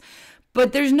objections.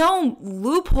 But there's no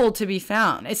loophole to be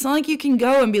found. It's not like you can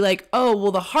go and be like, oh,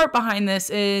 well, the heart behind this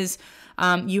is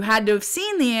you had to have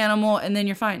seen the animal and then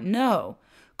you're fine. No.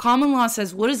 Common law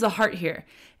says, what is the heart here?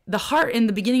 The heart in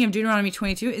the beginning of Deuteronomy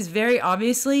 22 is very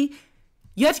obviously,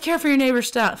 you have to care for your neighbor's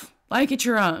stuff, like it's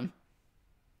your own.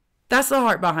 That's the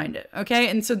heart behind it, okay?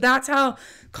 And so that's how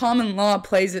common law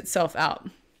plays itself out.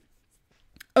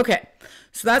 Okay,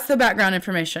 so that's the background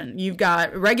information. You've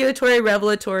got regulatory,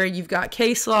 revelatory, you've got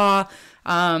case law,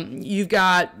 you've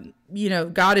got,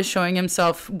 God is showing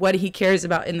himself what he cares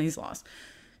about in these laws.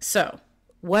 So,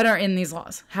 what are in these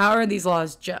laws? How are these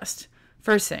laws just?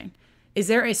 First thing, is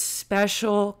there a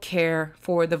special care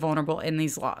for the vulnerable in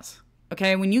these laws?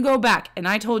 Okay, when you go back, and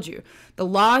I told you, the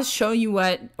laws show you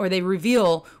they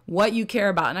reveal what you care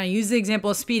about. And I used the example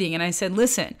of speeding, and I said,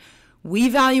 listen, we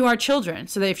value our children,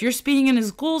 so that if you're speeding in a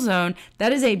school zone,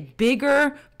 that is a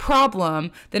bigger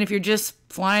problem than if you're just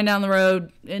flying down the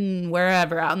road in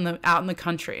wherever, out in the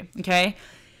country, okay?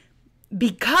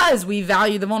 Because we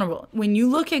value the vulnerable. When you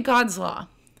look at God's law,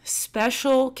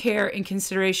 special care and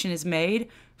consideration is made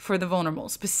for the vulnerable.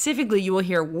 Specifically, you will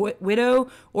hear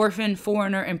widow, orphan,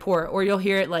 foreigner, and poor. Or you'll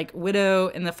hear it like widow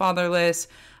and the fatherless.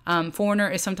 Foreigner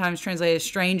is sometimes translated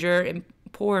stranger, and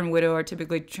poor and widow are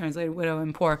typically translated widow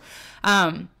and poor.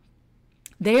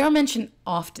 They are mentioned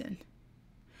often.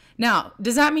 Now,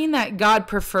 does that mean that God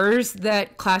prefers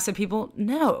that class of people?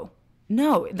 No,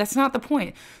 that's not the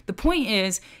point. The point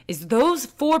is those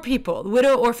four people, the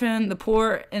widow, orphan, the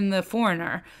poor, and the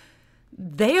foreigner,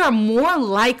 they are more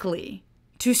likely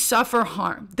to suffer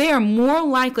harm. They are more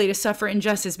likely to suffer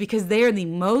injustice because they are the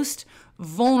most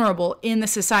vulnerable in the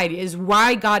society. Is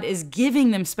why God is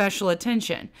giving them special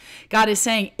attention. God is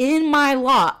saying, in my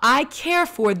law, I care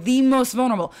for the most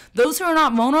vulnerable. Those who are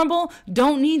not vulnerable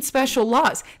don't need special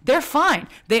laws. They're fine.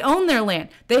 They own their land.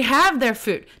 They have their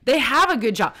food. They have a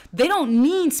good job. They don't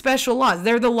need special laws.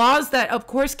 They're the laws that, of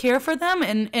course, care for them.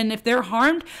 And if they're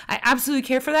harmed, I absolutely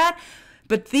care for that.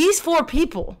 But these four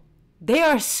people, they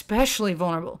are especially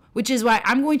vulnerable, which is why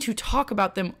I'm going to talk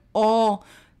about them all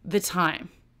the time,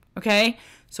 okay?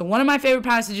 So one of my favorite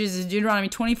passages is Deuteronomy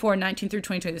 24, 19 through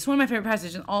 22. This is one of my favorite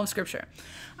passages in all of Scripture.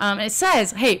 And it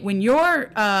says, hey, when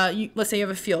let's say you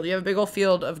have a field, you have a big old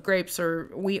field of grapes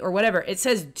or wheat or whatever. It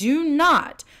says, do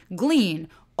not glean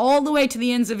all the way to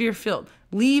the ends of your field.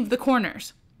 Leave the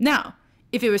corners. Now,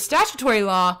 if it was statutory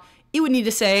law, it would need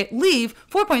to say, leave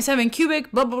 4.7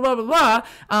 cubic, blah, blah, blah, blah,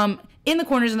 blah, in the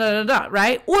corners,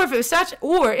 right? Or if it was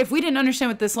or if we didn't understand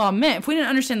what this law meant, if we didn't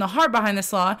understand the heart behind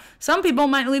this law, some people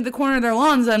might leave the corner of their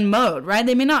lawns unmowed, right?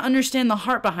 They may not understand the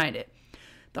heart behind it.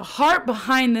 The heart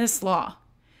behind this law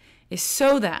is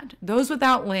so that those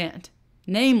without land,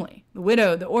 namely the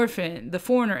widow, the orphan, the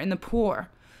foreigner, and the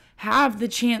poor, have the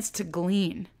chance to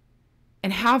glean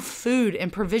and have food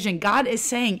and provision. God is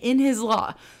saying in his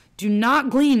law, do not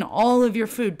glean all of your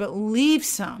food, but leave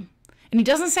some. And he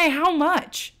doesn't say how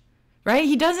much. Right?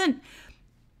 He doesn't.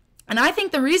 And I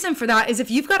think the reason for that is if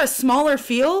you've got a smaller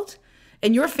field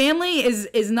and your family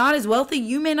is not as wealthy,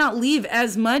 you may not leave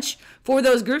as much for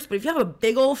those groups. But if you have a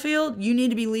big old field, you need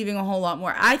to be leaving a whole lot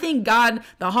more. I think God,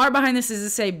 the heart behind this is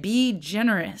to say, be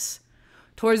generous.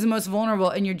 towards the most vulnerable,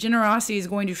 and your generosity is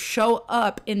going to show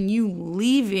up in you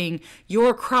leaving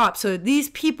your crop so that these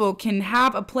people can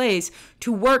have a place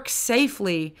to work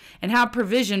safely and have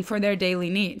provision for their daily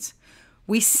needs.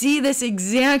 We see this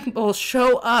example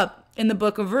show up in the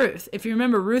book of Ruth. If you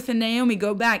remember, Ruth and Naomi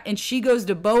go back, and she goes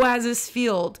to Boaz's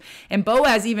field, and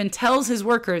Boaz even tells his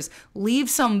workers, leave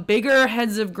some bigger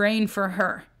heads of grain for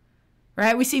her,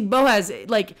 right? We see Boaz,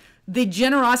 like, the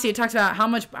generosity. It talks about how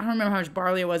much, I don't remember how much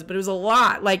barley it was, but it was a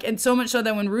lot. Like, and so much so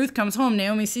that when Ruth comes home,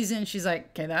 Naomi sees it and she's like,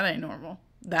 okay, that ain't normal.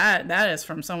 That is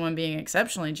from someone being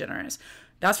exceptionally generous.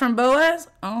 That's from Boaz?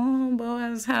 Oh,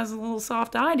 Boaz has a little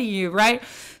soft eye to you, right?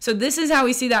 So this is how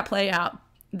we see that play out.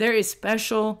 There is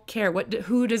special care.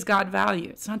 Who does God value?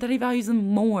 It's not that he values them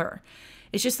more.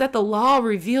 It's just that the law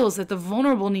reveals that the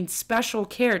vulnerable need special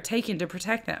care taken to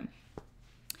protect them.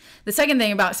 The second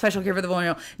thing about special care for the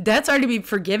vulnerable, debts are to be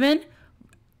forgiven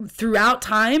throughout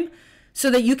time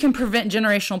so that you can prevent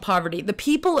generational poverty. The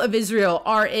people of Israel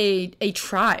are a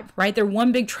tribe, right? They're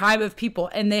one big tribe of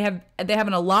people, and they have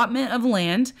an allotment of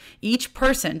land, each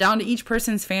person, down to each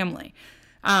person's family.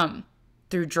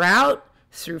 Through drought,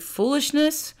 through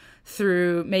foolishness,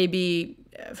 through maybe,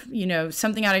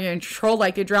 something out of your control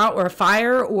like a drought or a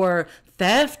fire or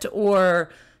theft or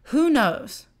who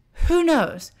knows?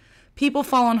 People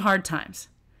fall on hard times.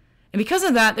 And because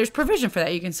of that, there's provision for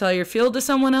that. You can sell your field to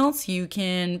someone else. You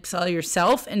can sell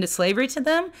yourself into slavery to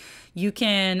them. You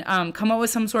can come up with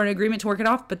some sort of agreement to work it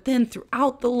off. But then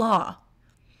throughout the law,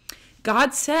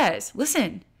 God says,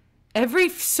 listen, every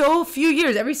so few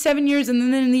years, every 7 years, and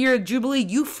then in the year of Jubilee,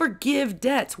 you forgive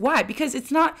debts. Why? Because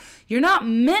you're not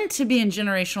meant to be in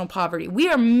generational poverty. We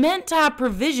are meant to have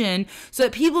provision so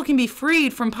that people can be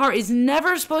freed from poverty. It's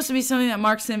never supposed to be something that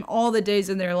marks them all the days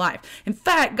of their life. In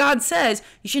fact, God says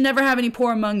you should never have any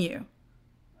poor among you.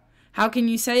 How can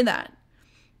you say that?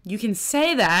 You can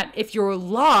say that if your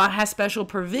law has special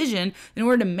provision in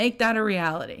order to make that a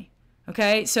reality.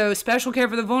 Okay, so special care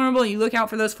for the vulnerable, you look out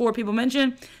for those 4 people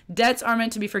mentioned. Debts are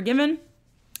meant to be forgiven,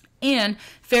 and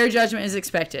fair judgment is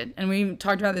expected. And we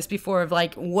talked about this before of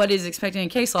like what is expected in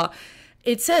case law.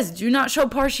 It says, do not show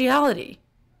partiality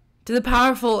to the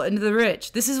powerful and to the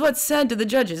rich. This is what's said to the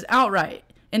judges outright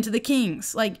and to the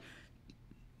kings. Like,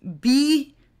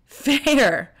 be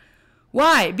fair.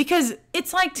 Why? Because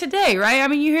it's like today, right? I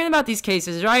mean, you hear about these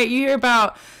cases, right? You hear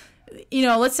about,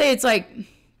 let's say it's like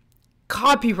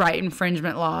copyright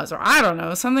infringement laws, or I don't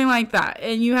know, something like that.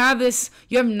 And you have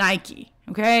Nike,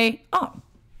 okay? Oh,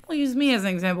 we'll use me as an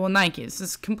example with Nike. This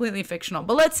is completely fictional.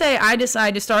 But let's say I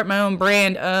decide to start my own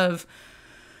brand of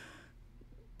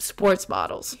sports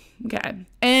bottles, okay?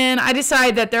 And I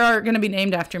decide that they're going to be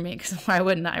named after me, because why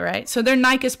wouldn't I, right? So they're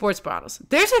Nika sports bottles.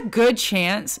 There's a good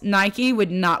chance Nike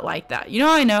would not like that. You know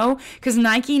how I know? Because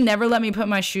Nike never let me put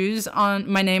my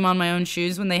name on my own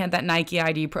shoes when they had that Nike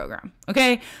ID program,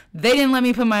 okay? They didn't let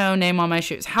me put my own name on my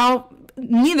shoes.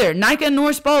 Neither Nika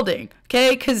nor Spalding,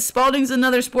 okay? Because Spalding's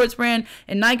another sports brand,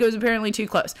 and Nika was apparently too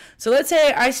close. So let's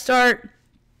say I start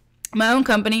my own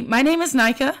company. My name is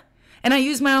Nika. And I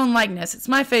use my own likeness. It's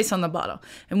my face on the bottle.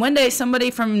 And one day somebody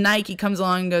from Nike comes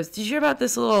along and goes, did you hear about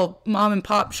this little mom and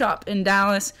pop shop in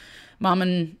Dallas? Mom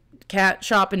and cat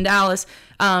shop in Dallas.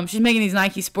 She's making these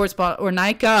Nike sports bottles, or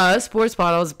Nika sports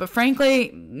bottles. But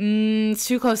frankly, it's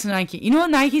too close to Nike. You know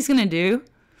what Nike's going to do?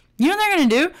 You know what they're going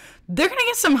to do? They're going to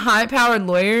get some high-powered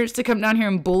lawyers to come down here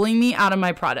and bully me out of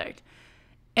my product.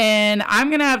 And I'm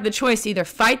going to have the choice to either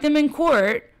fight them in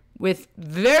court with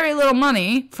very little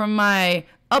money from my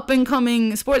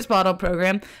up-and-coming sports bottle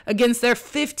program against their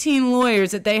 15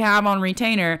 lawyers that they have on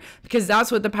retainer, because that's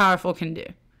what the powerful can do.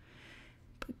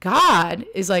 But God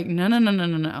is like,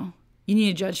 no. You need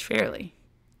to judge fairly.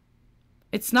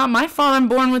 It's not my fault I'm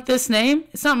born with this name.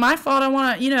 It's not my fault I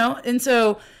want to, And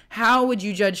so how would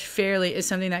you judge fairly is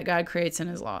something that God creates in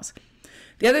his laws.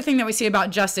 The other thing that we see about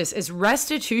justice is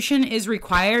restitution is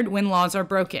required when laws are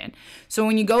broken. So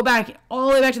when you go back all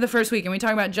the way back to the first week and we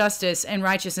talk about justice and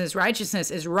righteousness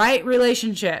is right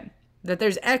relationship, that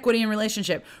there's equity in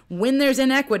relationship. When there's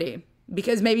inequity,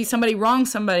 because maybe somebody wronged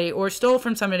somebody or stole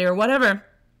from somebody or whatever,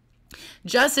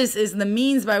 justice is the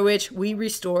means by which we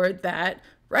restore that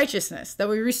righteousness, that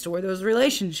we restore those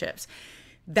relationships.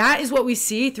 That is what we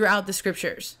see throughout the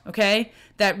scriptures, okay?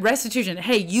 That restitution.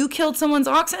 Hey, you killed someone's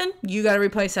oxen, you got to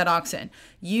replace that oxen.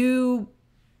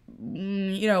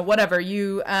 Whatever.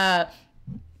 You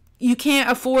can't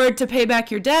afford to pay back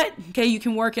your debt, okay? You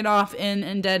can work it off in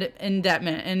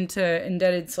indebtment, into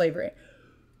indebted slavery.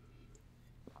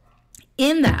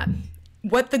 In that,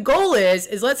 what the goal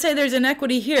is let's say there's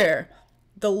inequity here.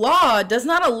 the law does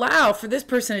not allow for this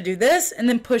person to do this and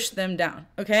then push them down,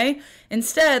 okay?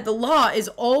 Instead, the law is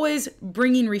always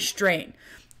bringing restraint.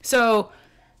 So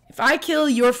if I kill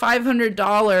your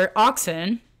 $500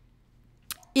 oxen,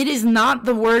 it is not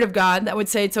the word of God that would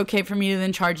say it's okay for me to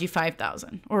then charge you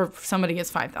 $5,000, or if somebody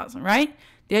gets $5,000, right?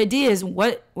 The idea is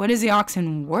what is the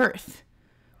oxen worth?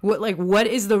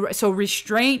 So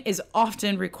restraint is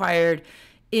often required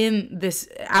in this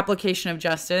application of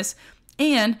justice,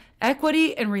 and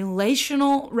equity and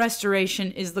relational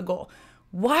restoration is the goal.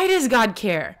 Why does God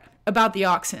care about the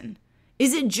oxen?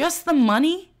 Is it just the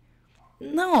money?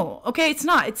 No, okay, it's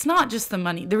not. It's not just the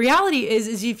money. The reality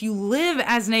is if you live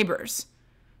as neighbors,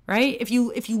 right? If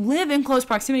you live in close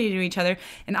proximity to each other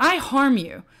and I harm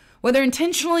you, whether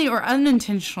intentionally or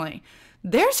unintentionally,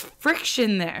 there's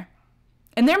friction there.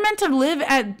 And they're meant to live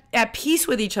at peace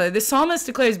with each other. The psalmist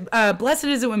declares, blessed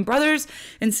is it when brothers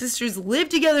and sisters live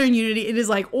together in unity. It is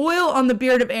like oil on the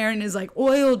beard of Aaron, is like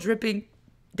oil dripping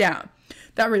down.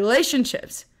 That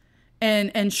relationships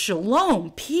and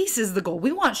shalom, peace is the goal.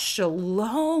 We want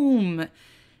shalom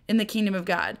in the kingdom of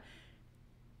God.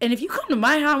 And if you come to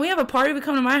my house, we have a party, we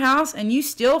come to my house, and you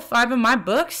steal 5 of my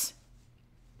books,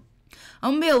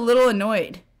 I'm going to be a little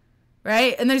annoyed.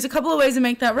 Right? And there's a couple of ways to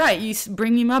make that right. You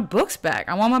bring me my books back.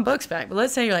 I want my books back. But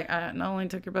let's say you're like, I not only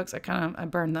took your books, I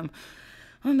burned them.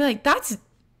 I'm gonna be like, that's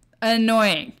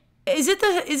annoying. Is it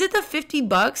the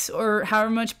 $50 or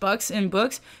however much bucks in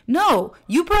books? No,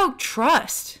 you broke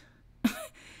trust.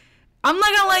 I'm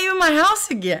not gonna let you in my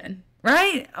house again.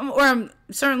 Right? Or I'm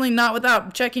certainly not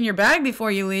without checking your bag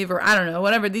before you leave, or I don't know,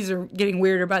 whatever. These are getting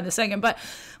weirder by the second. But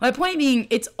my point being,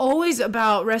 it's always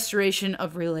about restoration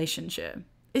of relationship.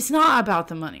 It's not about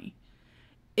the money.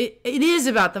 It is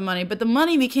about the money, but the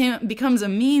money becomes a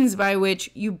means by which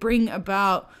you bring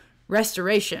about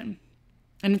restoration.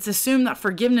 And it's assumed that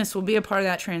forgiveness will be a part of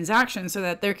that transaction so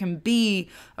that there can be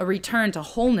a return to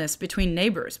wholeness between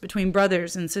neighbors, between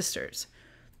brothers and sisters.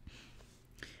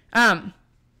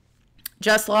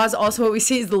 Just laws, also what we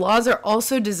see is the laws are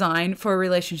also designed for a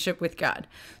relationship with God.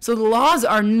 So the laws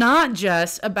are not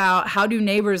just about how do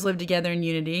neighbors live together in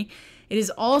unity. It is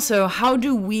also how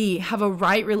do we have a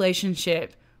right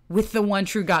relationship with the one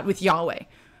true God, with Yahweh.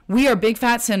 We are big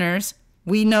fat sinners.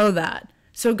 We know that.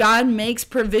 So God makes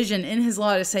provision in his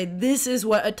law to say, this is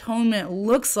what atonement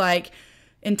looks like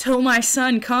until my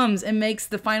son comes and makes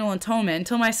the final atonement,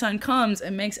 until my son comes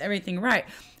and makes everything right.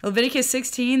 Leviticus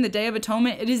 16, the Day of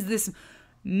Atonement, it is this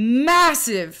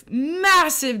massive,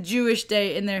 massive Jewish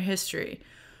day in their history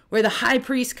where the high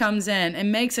priest comes in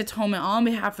and makes atonement on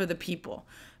behalf of the people.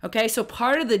 Okay, so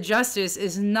part of the justice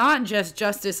is not just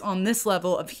justice on this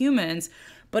level of humans,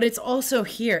 but it's also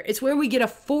here. It's where we get a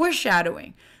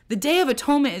foreshadowing. The Day of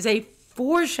Atonement is a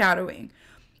foreshadowing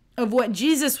of what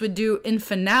Jesus would do in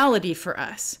finality for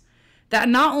us. That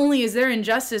not only is there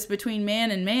injustice between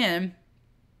man and man,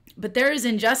 but there is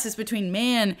injustice between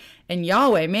man and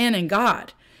Yahweh, man and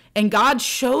God. And God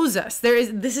shows us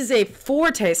this is a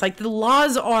foretaste. Like the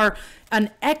laws are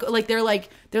an echo, like they're like,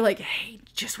 hey,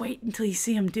 just wait until you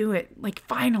see him do it. Like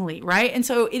finally, right? And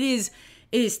so it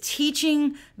is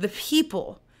teaching the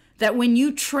people that when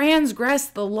you transgress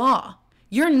the law,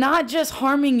 you're not just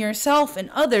harming yourself and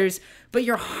others, but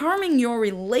you're harming your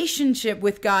relationship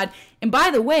with God. And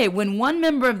by the way, when one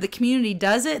member of the community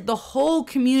does it, the whole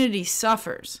community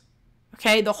suffers.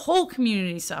 Okay? The whole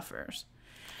community suffers.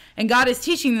 And God is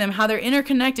teaching them how they're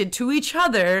interconnected to each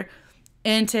other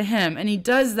and to him. And he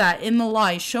does that in the law.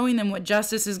 He's showing them what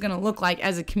justice is going to look like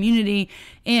as a community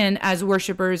and as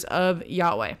worshipers of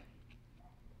Yahweh.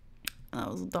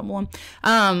 That was a double one.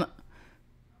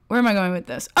 Where am I going with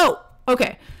this? Oh,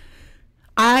 okay.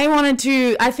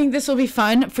 I think this will be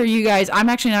fun for you guys. I'm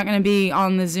actually not going to be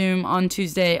on the Zoom on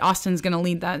Tuesday. Austin's going to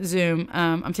lead that Zoom.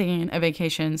 I'm taking a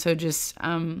vacation. So just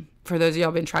for those of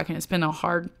y'all been tracking, it's been a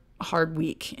hard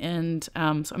week, and so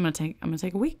I'm gonna take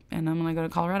a week and I'm gonna go to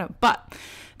Colorado. But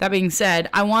that being said,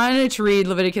 I wanted to read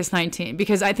Leviticus 19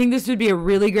 because I think this would be a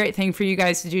really great thing for you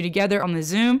guys to do together on the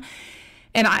Zoom.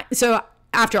 And so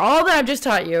after all that I've just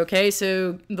taught you, okay,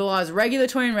 so the law is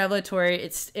regulatory and revelatory.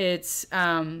 It's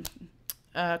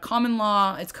common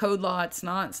law, it's code law, it's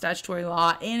not statutory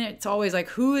law, and it's always like,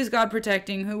 who is God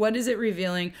protecting? What is it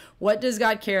revealing? What does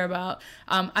God care about?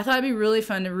 I thought it'd be really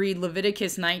fun to read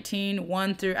Leviticus 19,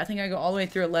 1 through, I think I go all the way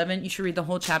through 11. You should read the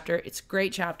whole chapter. It's a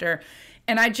great chapter.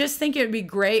 And I just think it would be a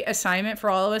great assignment for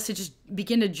all of us to just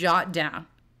begin to jot down.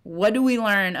 What do we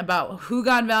learn about who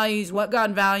God values, what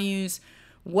God values,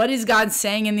 what is God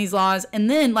saying in these laws? And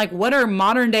then like, what are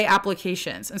modern day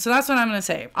applications? And so that's what I'm going to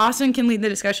say. Austin can lead the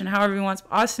discussion however he wants.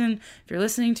 Austin, if you're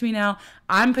listening to me now,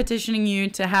 I'm petitioning you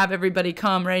to have everybody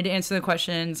come ready to answer the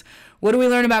questions. What do we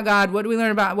learn about God? What do we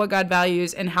learn about what God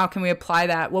values? And how can we apply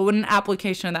that? What would an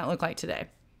application of that look like today?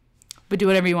 But do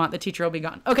whatever you want. The teacher will be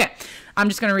gone. Okay, I'm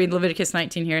just going to read Leviticus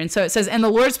 19 here. And so it says, and the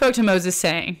Lord spoke to Moses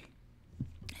saying,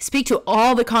 speak to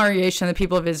all the congregation of the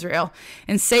people of Israel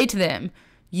and say to them,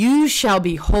 you shall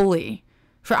be holy,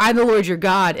 for I, the Lord your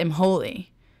God, am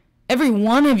holy. Every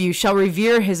one of you shall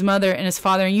revere his mother and his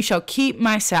father, and you shall keep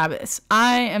my Sabbaths.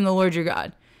 I am the Lord your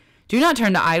God. Do not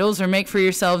turn to idols or make for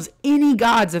yourselves any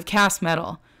gods of cast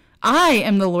metal. I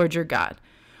am the Lord your God.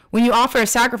 When you offer a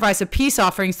sacrifice of peace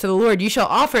offerings to the Lord, you shall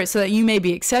offer it so that you may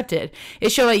be accepted.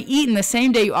 It shall be eaten the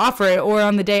same day you offer it or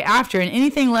on the day after, and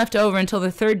anything left over until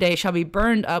the third day shall be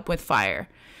burned up with fire.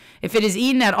 If it is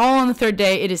eaten at all on the third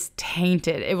day, it is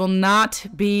tainted. It will not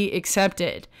be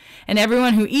accepted. And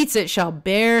everyone who eats it shall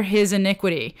bear his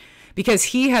iniquity, because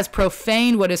he has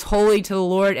profaned what is holy to the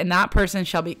Lord, and that person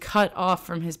shall be cut off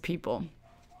from his people.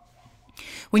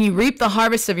 When you reap the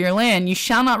harvest of your land, you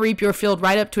shall not reap your field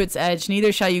right up to its edge,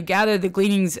 neither shall you gather the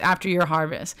gleanings after your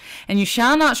harvest. And you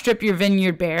shall not strip your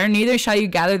vineyard bare, neither shall you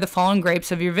gather the fallen grapes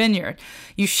of your vineyard.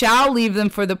 You shall leave them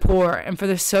for the poor and for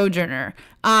the sojourner.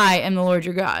 I am the Lord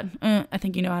your God. I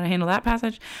think you know how to handle that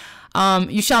passage.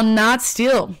 You shall not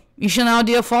steal. You shall not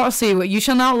deal falsely. You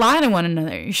shall not lie to one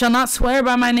another. You shall not swear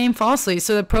by my name falsely,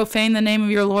 so that profane the name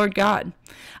of your Lord God.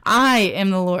 I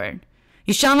am the Lord.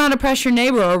 You shall not oppress your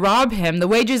neighbor or rob him. The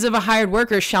wages of a hired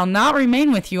worker shall not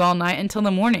remain with you all night until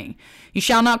the morning. You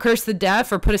shall not curse the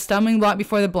deaf or put a stumbling block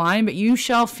before the blind, but you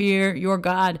shall fear your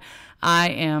God. I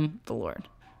am the Lord.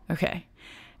 Okay.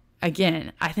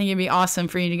 Again, I think it'd be awesome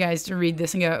for you guys to read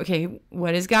this and go, okay,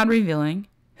 what is God revealing?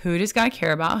 Who does God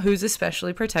care about? Who's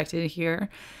especially protected here?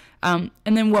 And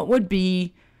then what would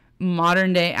be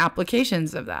modern day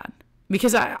applications of that?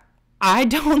 Because I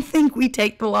don't think we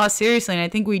take the law seriously, and I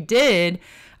think we did,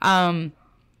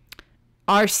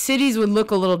 our cities would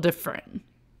look a little different.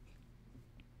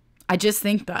 I just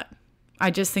think that.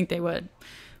 I just think they would.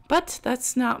 But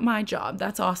that's not my job.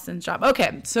 That's Austin's job.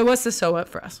 Okay, so what's the so what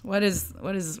for us? What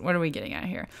are we getting at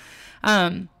here?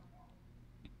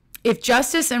 If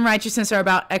justice and righteousness are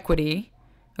about equity,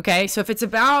 okay, so if it's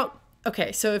about,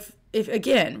 okay, so if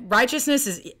again, righteousness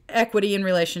is equity in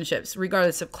relationships,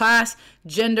 regardless of class,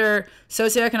 gender,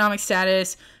 socioeconomic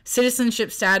status, citizenship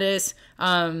status,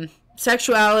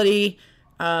 sexuality,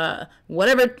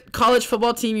 whatever college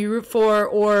football team you root for,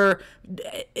 or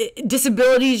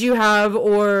disabilities you have,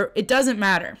 or it doesn't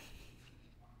matter.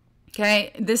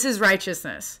 Okay, this is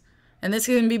righteousness. And this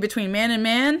can be between man and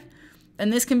man,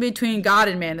 and this can be between God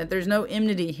and man, that there's no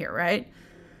enmity here, right?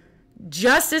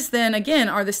 Justice, then, again,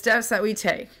 are the steps that we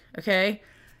take, okay?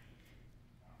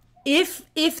 If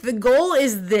the goal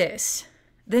is this,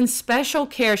 then special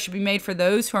care should be made for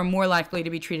those who are more likely to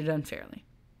be treated unfairly.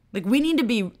 Like, we need to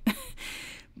be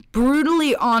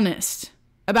brutally honest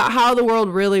about how the world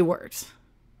really works,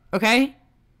 okay?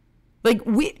 Like,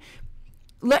 we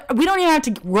don't even have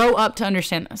to grow up to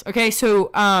understand this, okay? So,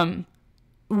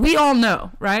 we all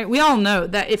know, right? We all know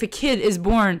that if a kid is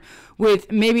born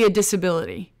with maybe a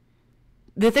disability,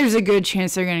 that there's a good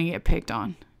chance they're going to get picked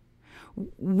on.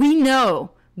 We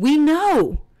know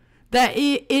that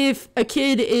if a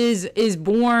kid is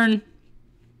born,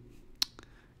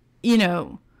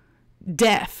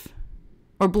 deaf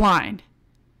or blind,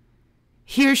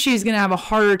 he or she is going to have a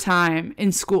harder time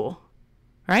in school,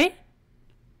 right?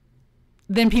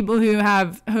 Than people who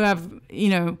have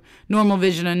normal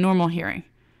vision and normal hearing.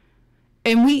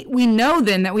 And we know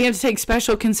then that we have to take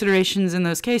special considerations in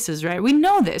those cases, right? We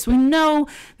know this. We know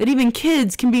that even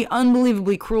kids can be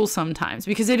unbelievably cruel sometimes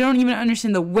because they don't even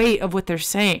understand the weight of what they're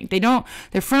saying.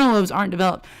 Their frontal lobes aren't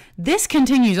developed. This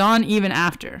continues on even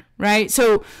after, right?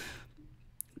 So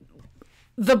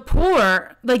the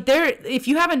poor, if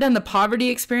you haven't done the poverty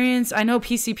experience, I know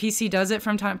PCPC does it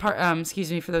from time,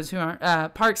 for those who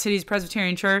aren't, Park Cities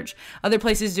Presbyterian Church, other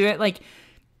places do it,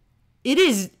 it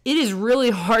is really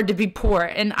hard to be poor.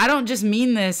 And I don't just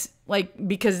mean this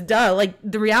because the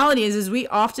reality is we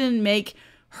often make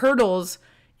hurdles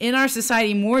in our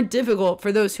society more difficult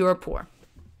for those who are poor.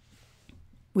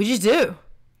 We just do.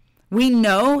 We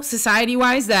know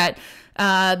society-wise that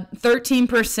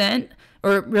 13%,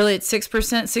 or really it's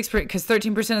 6%, because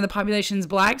 13% of the population is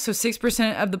black, so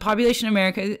 6% of the population in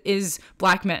America is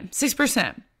black men.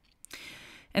 6%.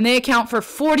 And they account for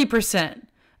 40%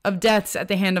 of deaths at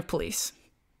the hand of police.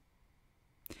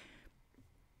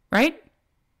 Right?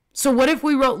 So what if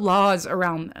we wrote laws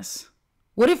around this?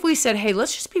 What if we said, hey,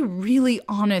 let's just be really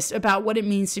honest about what it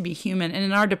means to be human and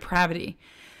in our depravity,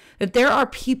 that there are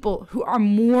people who are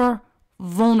more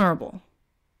vulnerable.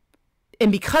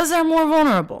 And because they're more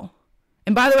vulnerable,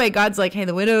 and by the way, God's like, hey,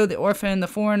 the widow, the orphan, the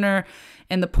foreigner,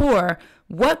 and the poor,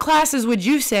 what classes would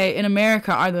you say in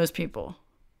America are those people?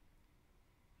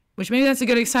 Which maybe that's a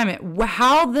good assignment.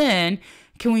 How then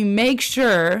can we make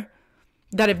sure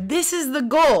that if this is the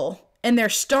goal and they're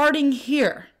starting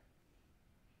here,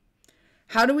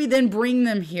 how do we then bring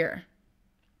them here?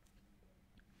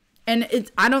 And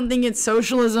I don't think it's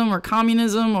socialism or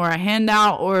communism or a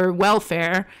handout or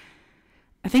welfare.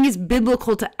 I think it's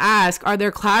biblical to ask, are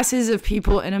there classes of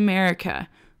people in America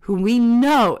who we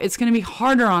know it's going to be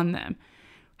harder on them?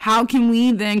 How can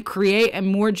we then create a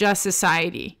more just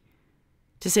society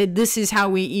to say this is how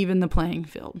we even the playing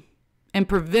field and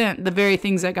prevent the very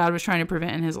things that God was trying to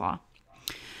prevent in his law?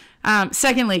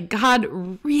 Secondly, God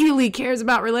really cares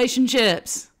about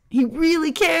relationships. He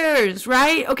really cares,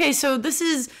 right? Okay, so this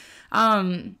is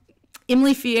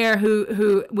Emily Fier,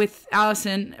 who with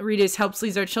Allison Reedus helps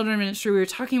leads our children ministry. We were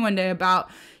talking one day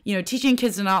about, teaching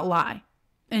kids to not lie.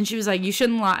 And she was like, you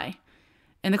shouldn't lie.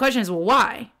 And the question is, well,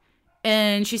 why?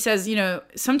 And she says,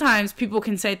 sometimes people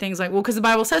can say things like, well, because the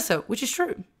Bible says so, which is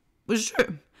true.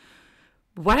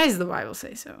 Why does the Bible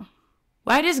say so?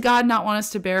 Why does God not want us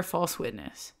to bear false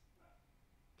witness?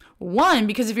 One,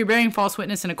 because if you're bearing false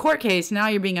witness in a court case, now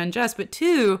you're being unjust. But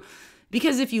two,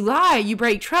 because if you lie, you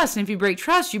break trust. And if you break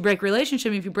trust, you break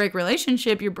relationship. And if you break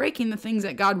relationship, you're breaking the things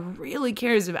that God really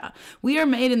cares about. We are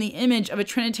made in the image of a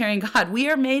Trinitarian God. We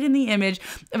are made in the image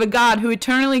of a God who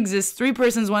eternally exists, three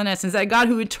persons, one essence. That God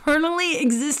who eternally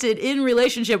existed in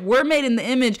relationship. We're made in the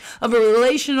image of a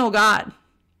relational God.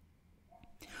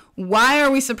 Why are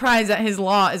we surprised that his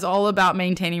law is all about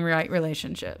maintaining right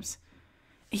relationships?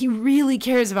 He really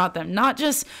cares about them, not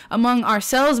just among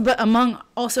ourselves, but among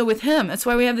also with him. That's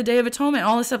why we have the Day of Atonement,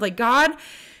 all this stuff. Like God,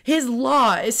 his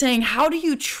law is saying, how do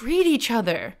you treat each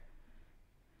other?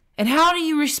 And how do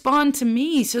you respond to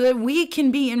me so that we can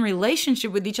be in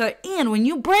relationship with each other? And when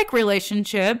you break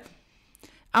relationship,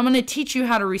 I'm going to teach you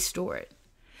how to restore it.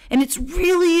 And it's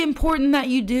really important that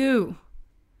you do.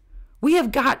 We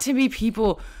have got to be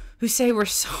people who say we're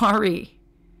sorry.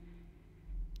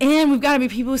 And we've got to be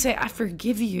people who say, I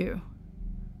forgive you.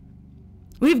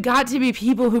 We've got to be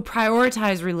people who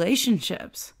prioritize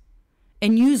relationships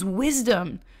and use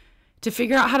wisdom to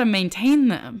figure out how to maintain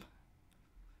them.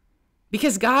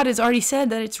 Because God has already said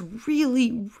that it's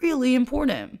really, really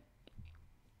important.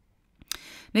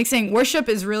 Next thing, worship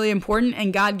is really important,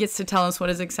 and God gets to tell us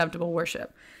what is acceptable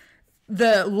worship.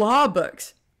 The law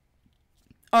books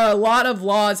are a lot of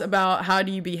laws about how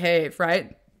do you behave,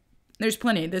 right? There's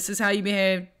plenty. This is how you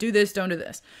behave. Do this, don't do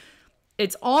this.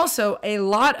 It's also a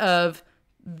lot of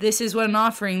this is what an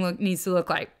offering needs to look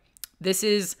like. This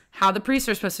is how the priests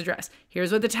are supposed to dress.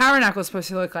 Here's what the tabernacle is supposed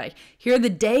to look like. Here are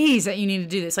the days that you need to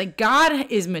do this. Like God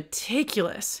is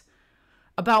meticulous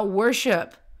about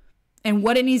worship and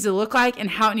what it needs to look like and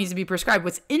how it needs to be prescribed.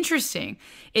 What's interesting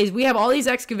is we have all these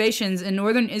excavations in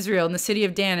northern Israel in the city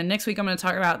of Dan. And next week I'm going to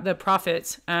talk about the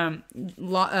prophets,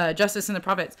 justice and the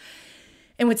prophets.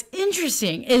 And what's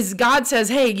interesting is God says,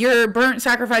 hey, your burnt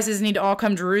sacrifices need to all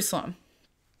come to Jerusalem.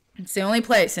 It's the only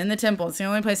place in the temple. It's the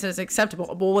only place that's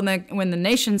acceptable. Well, when the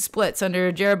nation splits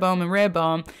under Jeroboam and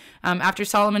Rehoboam, after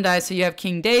Solomon dies, so you have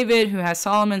King David who has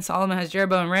Solomon. Solomon has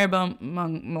Jeroboam and Rehoboam,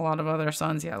 among a lot of other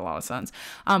sons. He had a lot of sons.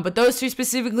 But those two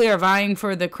specifically are vying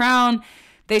for the crown.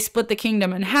 They split the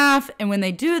kingdom in half. And when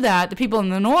they do that, the people in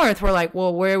the north were like,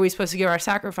 well, where are we supposed to give our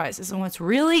sacrifices? And what's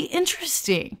really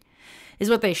interesting is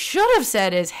what they should have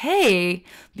said is, hey,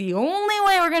 the only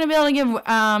way we're going to be able to give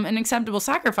an acceptable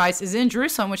sacrifice is in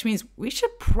Jerusalem, which means we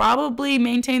should probably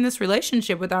maintain this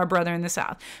relationship with our brother in the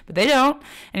south. But they don't.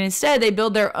 And instead, they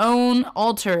build their own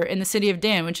altar in the city of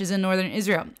Dan, which is in northern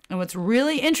Israel. And what's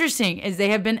really interesting is they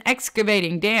have been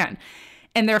excavating Dan.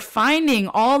 And they're finding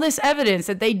all this evidence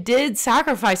that they did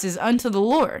sacrifices unto the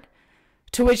Lord.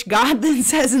 To which God then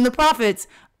says in the prophets,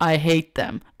 I hate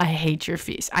them. I hate your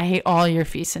feasts. I hate all your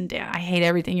feasts in Dan. I hate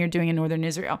everything you're doing in northern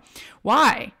Israel.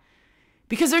 Why?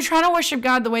 Because they're trying to worship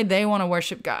God the way they want to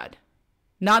worship God,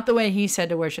 not the way he said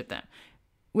to worship them,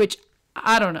 which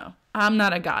I don't know. I'm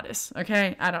not a goddess,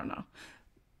 okay? I don't know.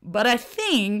 But I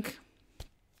think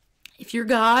if you're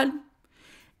God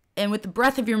and with the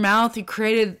breath of your mouth, you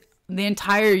created the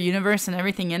entire universe and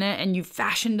everything in it, and you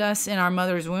fashioned us in our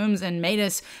mother's wombs and made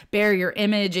us bear your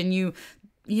image, and you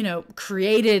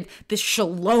created this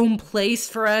shalom place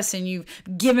for us, and you've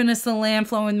given us the land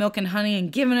flowing with milk and honey and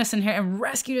given us in here and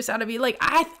rescued us out of you. Like,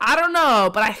 I don't know,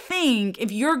 but I think if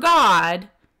you're God,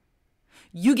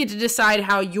 You get to decide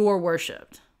how you're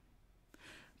worshiped.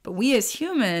 But we as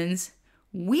humans,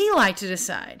 we like to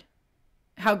decide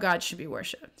how God should be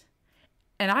worshiped.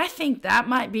 And I think that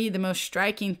might be the most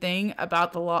striking thing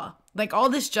about the law. Like, all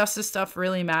this justice stuff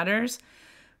really matters.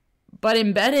 But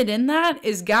embedded in that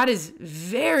is God is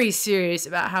very serious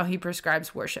about how he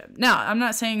prescribes worship. Now, I'm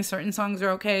not saying certain songs are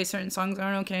okay, certain songs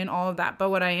aren't okay, and all of that. But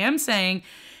what I am saying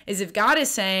is, if God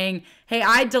is saying, hey,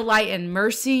 I delight in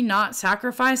mercy, not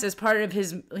sacrifice, as part of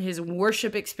his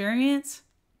worship experience,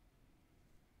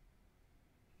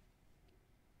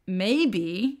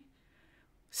 maybe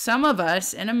some of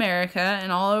us in America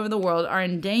and all over the world are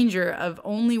in danger of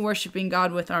only worshiping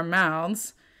God with our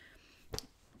mouths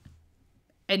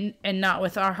and not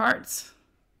with our hearts,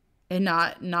 and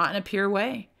not in a pure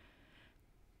way.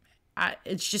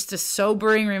 It's just a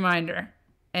sobering reminder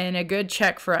and a good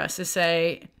check for us to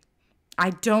say, I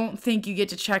don't think you get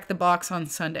to check the box on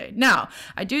Sunday. Now,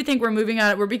 I do think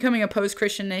we're becoming a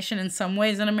post-Christian nation in some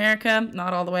ways in America.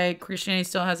 Not all the way. Christianity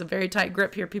still has a very tight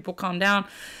grip here. People calm down.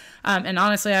 And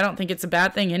honestly, I don't think it's a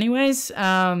bad thing anyways.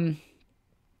 So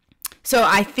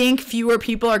I think fewer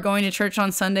people are going to church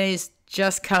on Sundays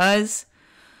just because.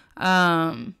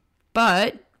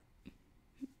 But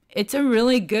it's a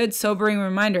really good, sobering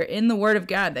reminder in the Word of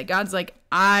God that God's like,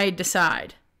 I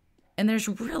decide. And there's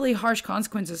really harsh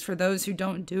consequences for those who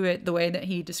don't do it the way that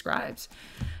he describes.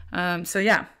 So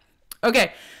yeah.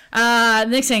 Okay.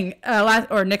 Next thing,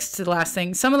 next to the last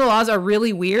thing, some of the laws are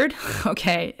really weird.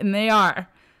 Okay. And they are.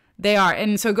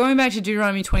 And so going back to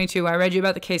Deuteronomy 22, I read you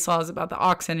about the case laws about the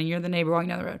oxen and you're the neighbor walking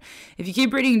down the road. If you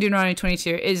keep reading Deuteronomy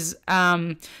 22, is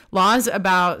laws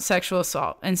about sexual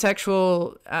assault and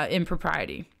sexual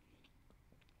impropriety.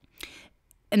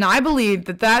 And I believe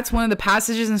that that's one of the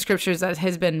passages in scriptures that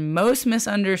has been most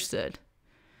misunderstood.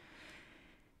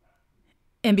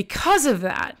 And because of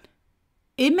that,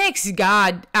 it makes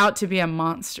God out to be a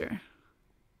monster.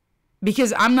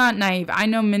 Because I'm not naive. I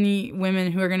know many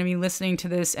women who are going to be listening to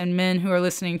this, and men who are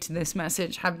listening to this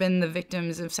message have been the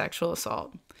victims of sexual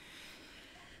assault.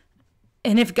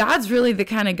 And if God's really the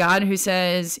kind of God who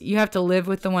says you have to live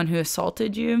with the one who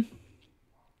assaulted you,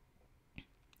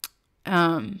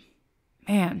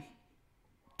 man,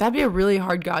 that'd be a really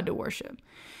hard God to worship.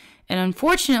 And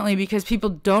unfortunately, because people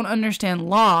don't understand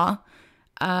law,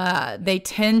 they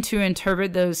tend to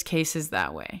interpret those cases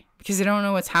that way because they don't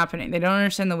know what's happening. They don't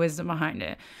understand the wisdom behind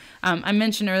it. I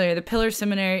mentioned earlier, the Pillar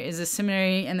Seminary is a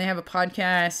seminary, and they have a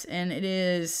podcast, and it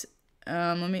is,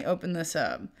 let me open this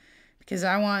up because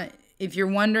if you're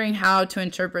wondering how to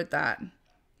interpret that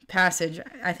passage,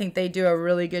 I think they do a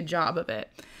really good job of it.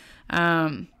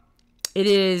 It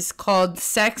is called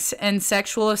Sex and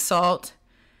Sexual Assault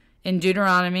in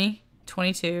Deuteronomy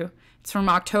 22. It's from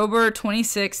October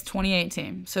 26,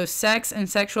 2018. So Sex and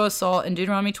Sexual Assault in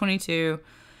Deuteronomy 22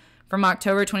 from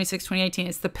October 26, 2018.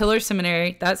 It's the Pillar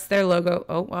Seminary. That's their logo.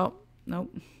 Oh, well, nope.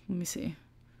 Let me see.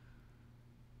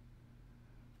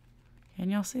 Can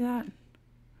y'all see that? I'm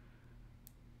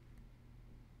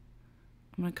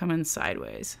going to come in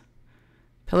sideways.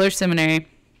 Pillar Seminary.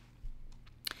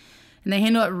 And they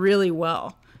handle it really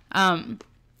well.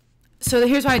 So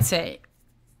here's what I'd say.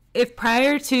 If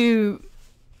prior to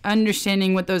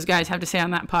understanding what those guys have to say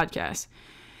on that podcast,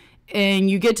 and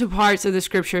you get to parts of the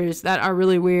scriptures that are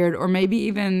really weird, or maybe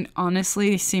even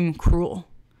honestly seem cruel,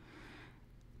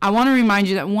 I want to remind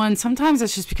you that one, sometimes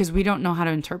that's just because we don't know how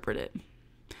to interpret it.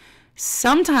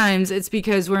 Sometimes it's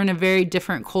because we're in a very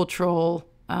different cultural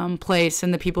place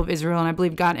in the people of Israel, and I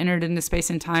believe God entered into space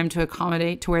and time to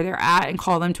accommodate to where they're at and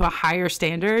call them to a higher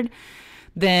standard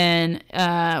than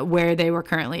where they were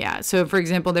currently at. So, for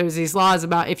example, there's these laws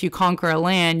about if you conquer a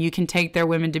land, you can take their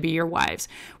women to be your wives.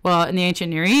 Well, in the ancient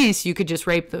Near East, you could just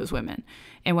rape those women.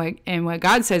 And what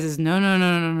God says is,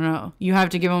 no. You have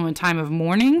to give them a time of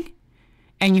mourning,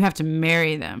 and you have to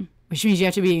marry them, which means you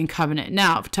have to be in covenant.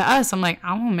 Now, to us, I'm like,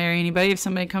 I won't marry anybody. If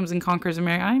somebody comes and conquers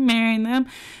America, I'm marrying them.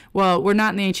 Well, we're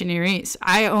not in the ancient Near East.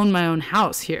 I own my own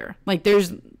house here.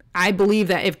 I believe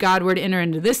that if God were to enter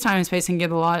into this time and space and give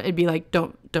the law, it'd be like,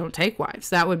 don't take wives.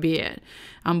 That would be it.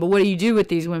 But what do you do with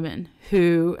these women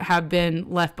who have been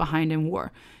left behind in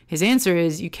war? His answer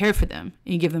is you care for them,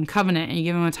 and you give them covenant, and you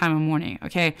give them a time of mourning.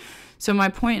 Okay. So my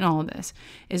point in all of this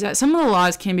is that some of the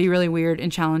laws can be really weird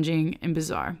and challenging and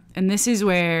bizarre. And this is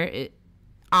where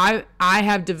I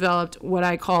have developed what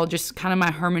I call just kind of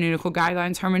my hermeneutical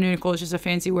guidelines. Hermeneutical is just a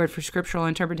fancy word for scriptural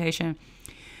interpretation.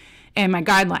 And my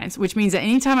guidelines, which means that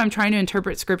anytime I'm trying to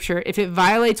interpret scripture, if it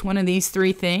violates one of these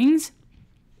three things,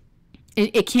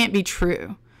 it can't be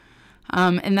true.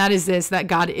 And that is this, that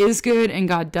God is good and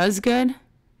God does good,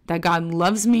 that God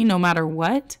loves me no matter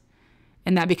what,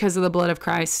 and that because of the blood of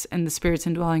Christ and the Spirit's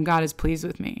indwelling, God is pleased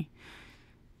with me.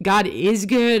 God is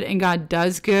good and God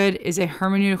does good is a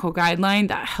hermeneutical guideline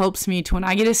that helps me to, when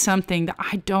I get to something that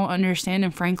I don't understand,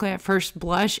 and frankly, at first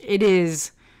blush, it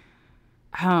is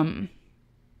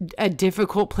a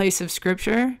difficult place of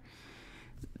Scripture.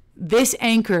 This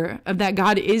anchor of that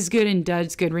God is good and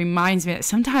does good reminds me that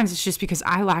sometimes it's just because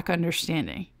I lack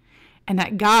understanding, and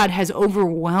that God has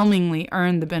overwhelmingly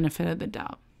earned the benefit of the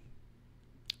doubt.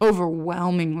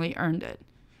 Overwhelmingly earned it.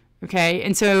 Okay?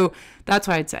 And so that's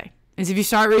what I'd say. Is if you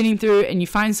start reading through and you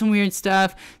find some weird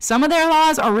stuff, some of their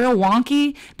laws are real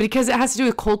wonky because it has to do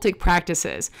with cultic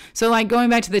practices. So like going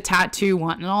back to the tattoo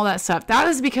one and all that stuff, that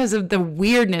is because of the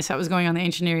weirdness that was going on in the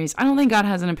ancient Near East. I don't think God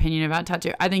has an opinion about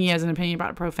tattoo. I think he has an opinion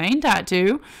about a profane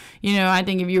tattoo. You know, I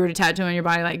think if you were to tattoo on your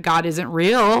body like God isn't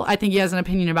real, I think he has an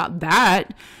opinion about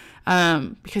that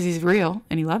because he's real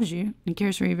and he loves you and he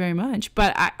cares for you very much.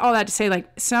 But all that to say, like,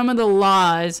 some of the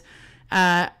laws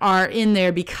are in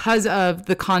there because of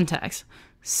the context.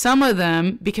 Some of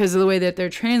them, because of the way that they're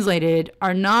translated,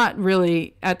 are not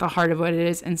really at the heart of what it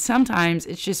is. And sometimes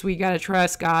it's just we got to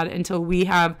trust God until we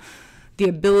have the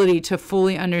ability to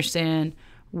fully understand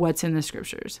what's in the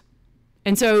Scriptures.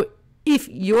 And so if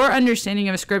your understanding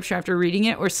of a Scripture after reading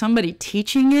it or somebody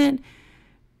teaching it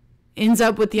ends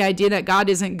up with the idea that God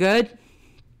isn't good,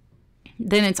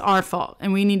 then it's our fault.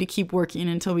 And we need to keep working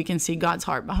until we can see God's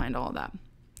heart behind all of that.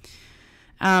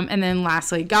 And then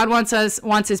lastly, God wants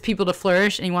his people to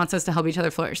flourish, and he wants us to help each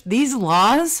other flourish. These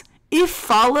laws, if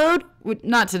followed,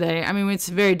 not today, I mean, it's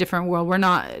a very different world. We're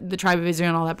not the tribe of Israel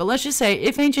and all that, but let's just say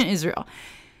if ancient Israel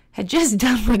had just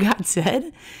done what God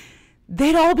said,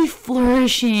 they'd all be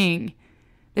flourishing.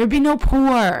 There'd be no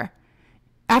poor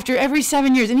after every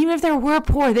 7 years. And even if there were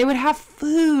poor, they would have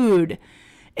food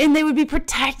and they would be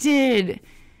protected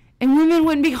and women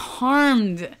wouldn't be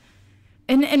harmed.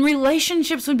 And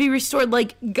relationships would be restored.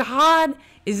 Like, God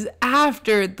is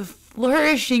after the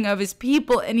flourishing of his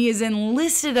people, and he has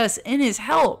enlisted us in his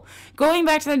help. Going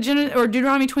back to that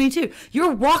Deuteronomy 22,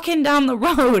 you're walking down the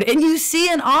road and you see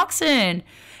an oxen.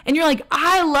 And you're like,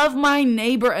 I love my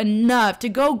neighbor enough to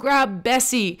go grab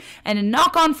Bessie and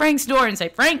knock on Frank's door and say,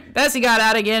 Frank, Bessie got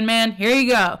out again, man. Here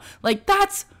you go. Like,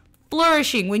 that's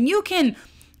flourishing. When you can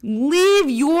leave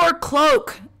your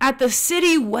cloak at the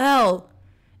city well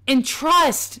and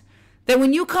trust that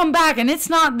when you come back and it's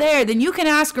not there, then you can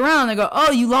ask around and go,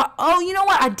 oh, you know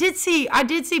what? I did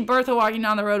see Bertha walking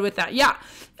down the road with that. Yeah.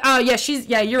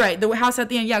 You're right. The house at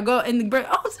the end. Yeah, go and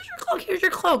is this your cloak? Here's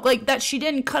your cloak. Like that, she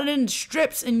didn't cut it into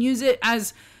strips and use it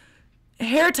as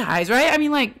hair ties, right? I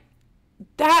mean, like,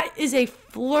 that is a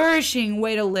flourishing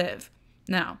way to live.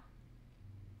 Now,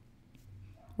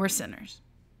 we're sinners,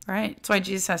 right? That's why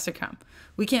Jesus has to come.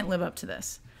 We can't live up to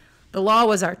this. The law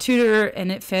was our tutor,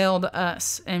 and it failed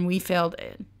us, and we failed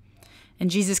it. And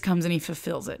Jesus comes and he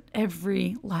fulfills it,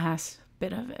 every last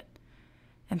bit of it.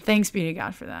 And thanks be to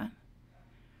God for that.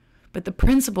 But the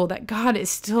principle that God is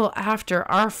still after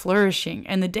our flourishing,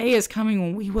 and the day is coming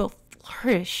when we will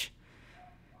flourish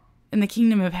in the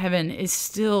kingdom of heaven, is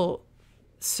still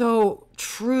so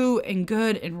true and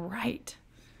good and right.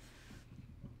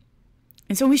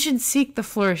 And so we should seek the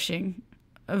flourishing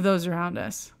of those around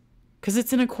us, because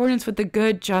it's in accordance with the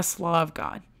good, just law of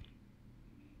God.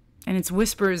 And it's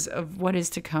whispers of what is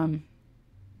to come.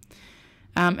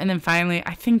 And then finally,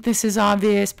 I think this is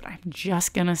obvious, but I'm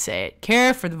just going to say it.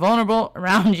 Care for the vulnerable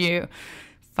around you.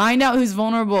 Find out who's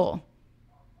vulnerable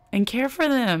and care for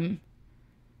them.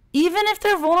 Even if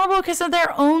they're vulnerable because of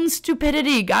their own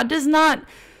stupidity. God does not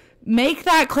make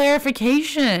that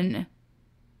clarification.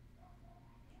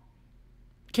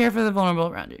 Care for the vulnerable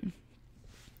around you.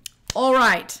 All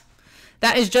right.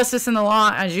 That is justice in the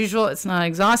law. As usual, it's not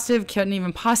exhaustive. Couldn't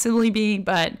even possibly be,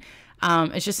 but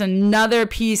it's just another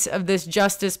piece of this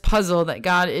justice puzzle that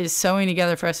God is sewing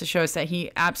together for us to show us that he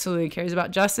absolutely cares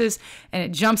about justice, and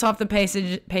it jumps off the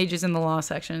pages in the law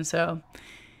section. So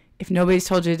if nobody's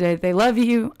told you today that they love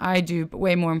you, I do, but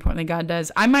way more importantly, God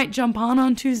does. I might jump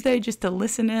on Tuesday just to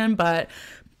listen in, but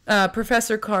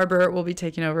Professor Carber will be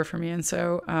taking over for me, and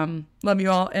so love you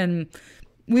all, and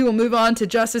we will move on to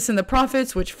justice in the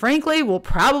prophets, which frankly will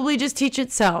probably just teach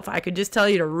itself. I could just tell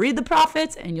you to read the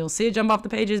prophets and you'll see it jump off the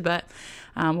pages, but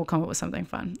we'll come up with something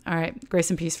fun. All right. Grace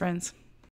and peace, friends.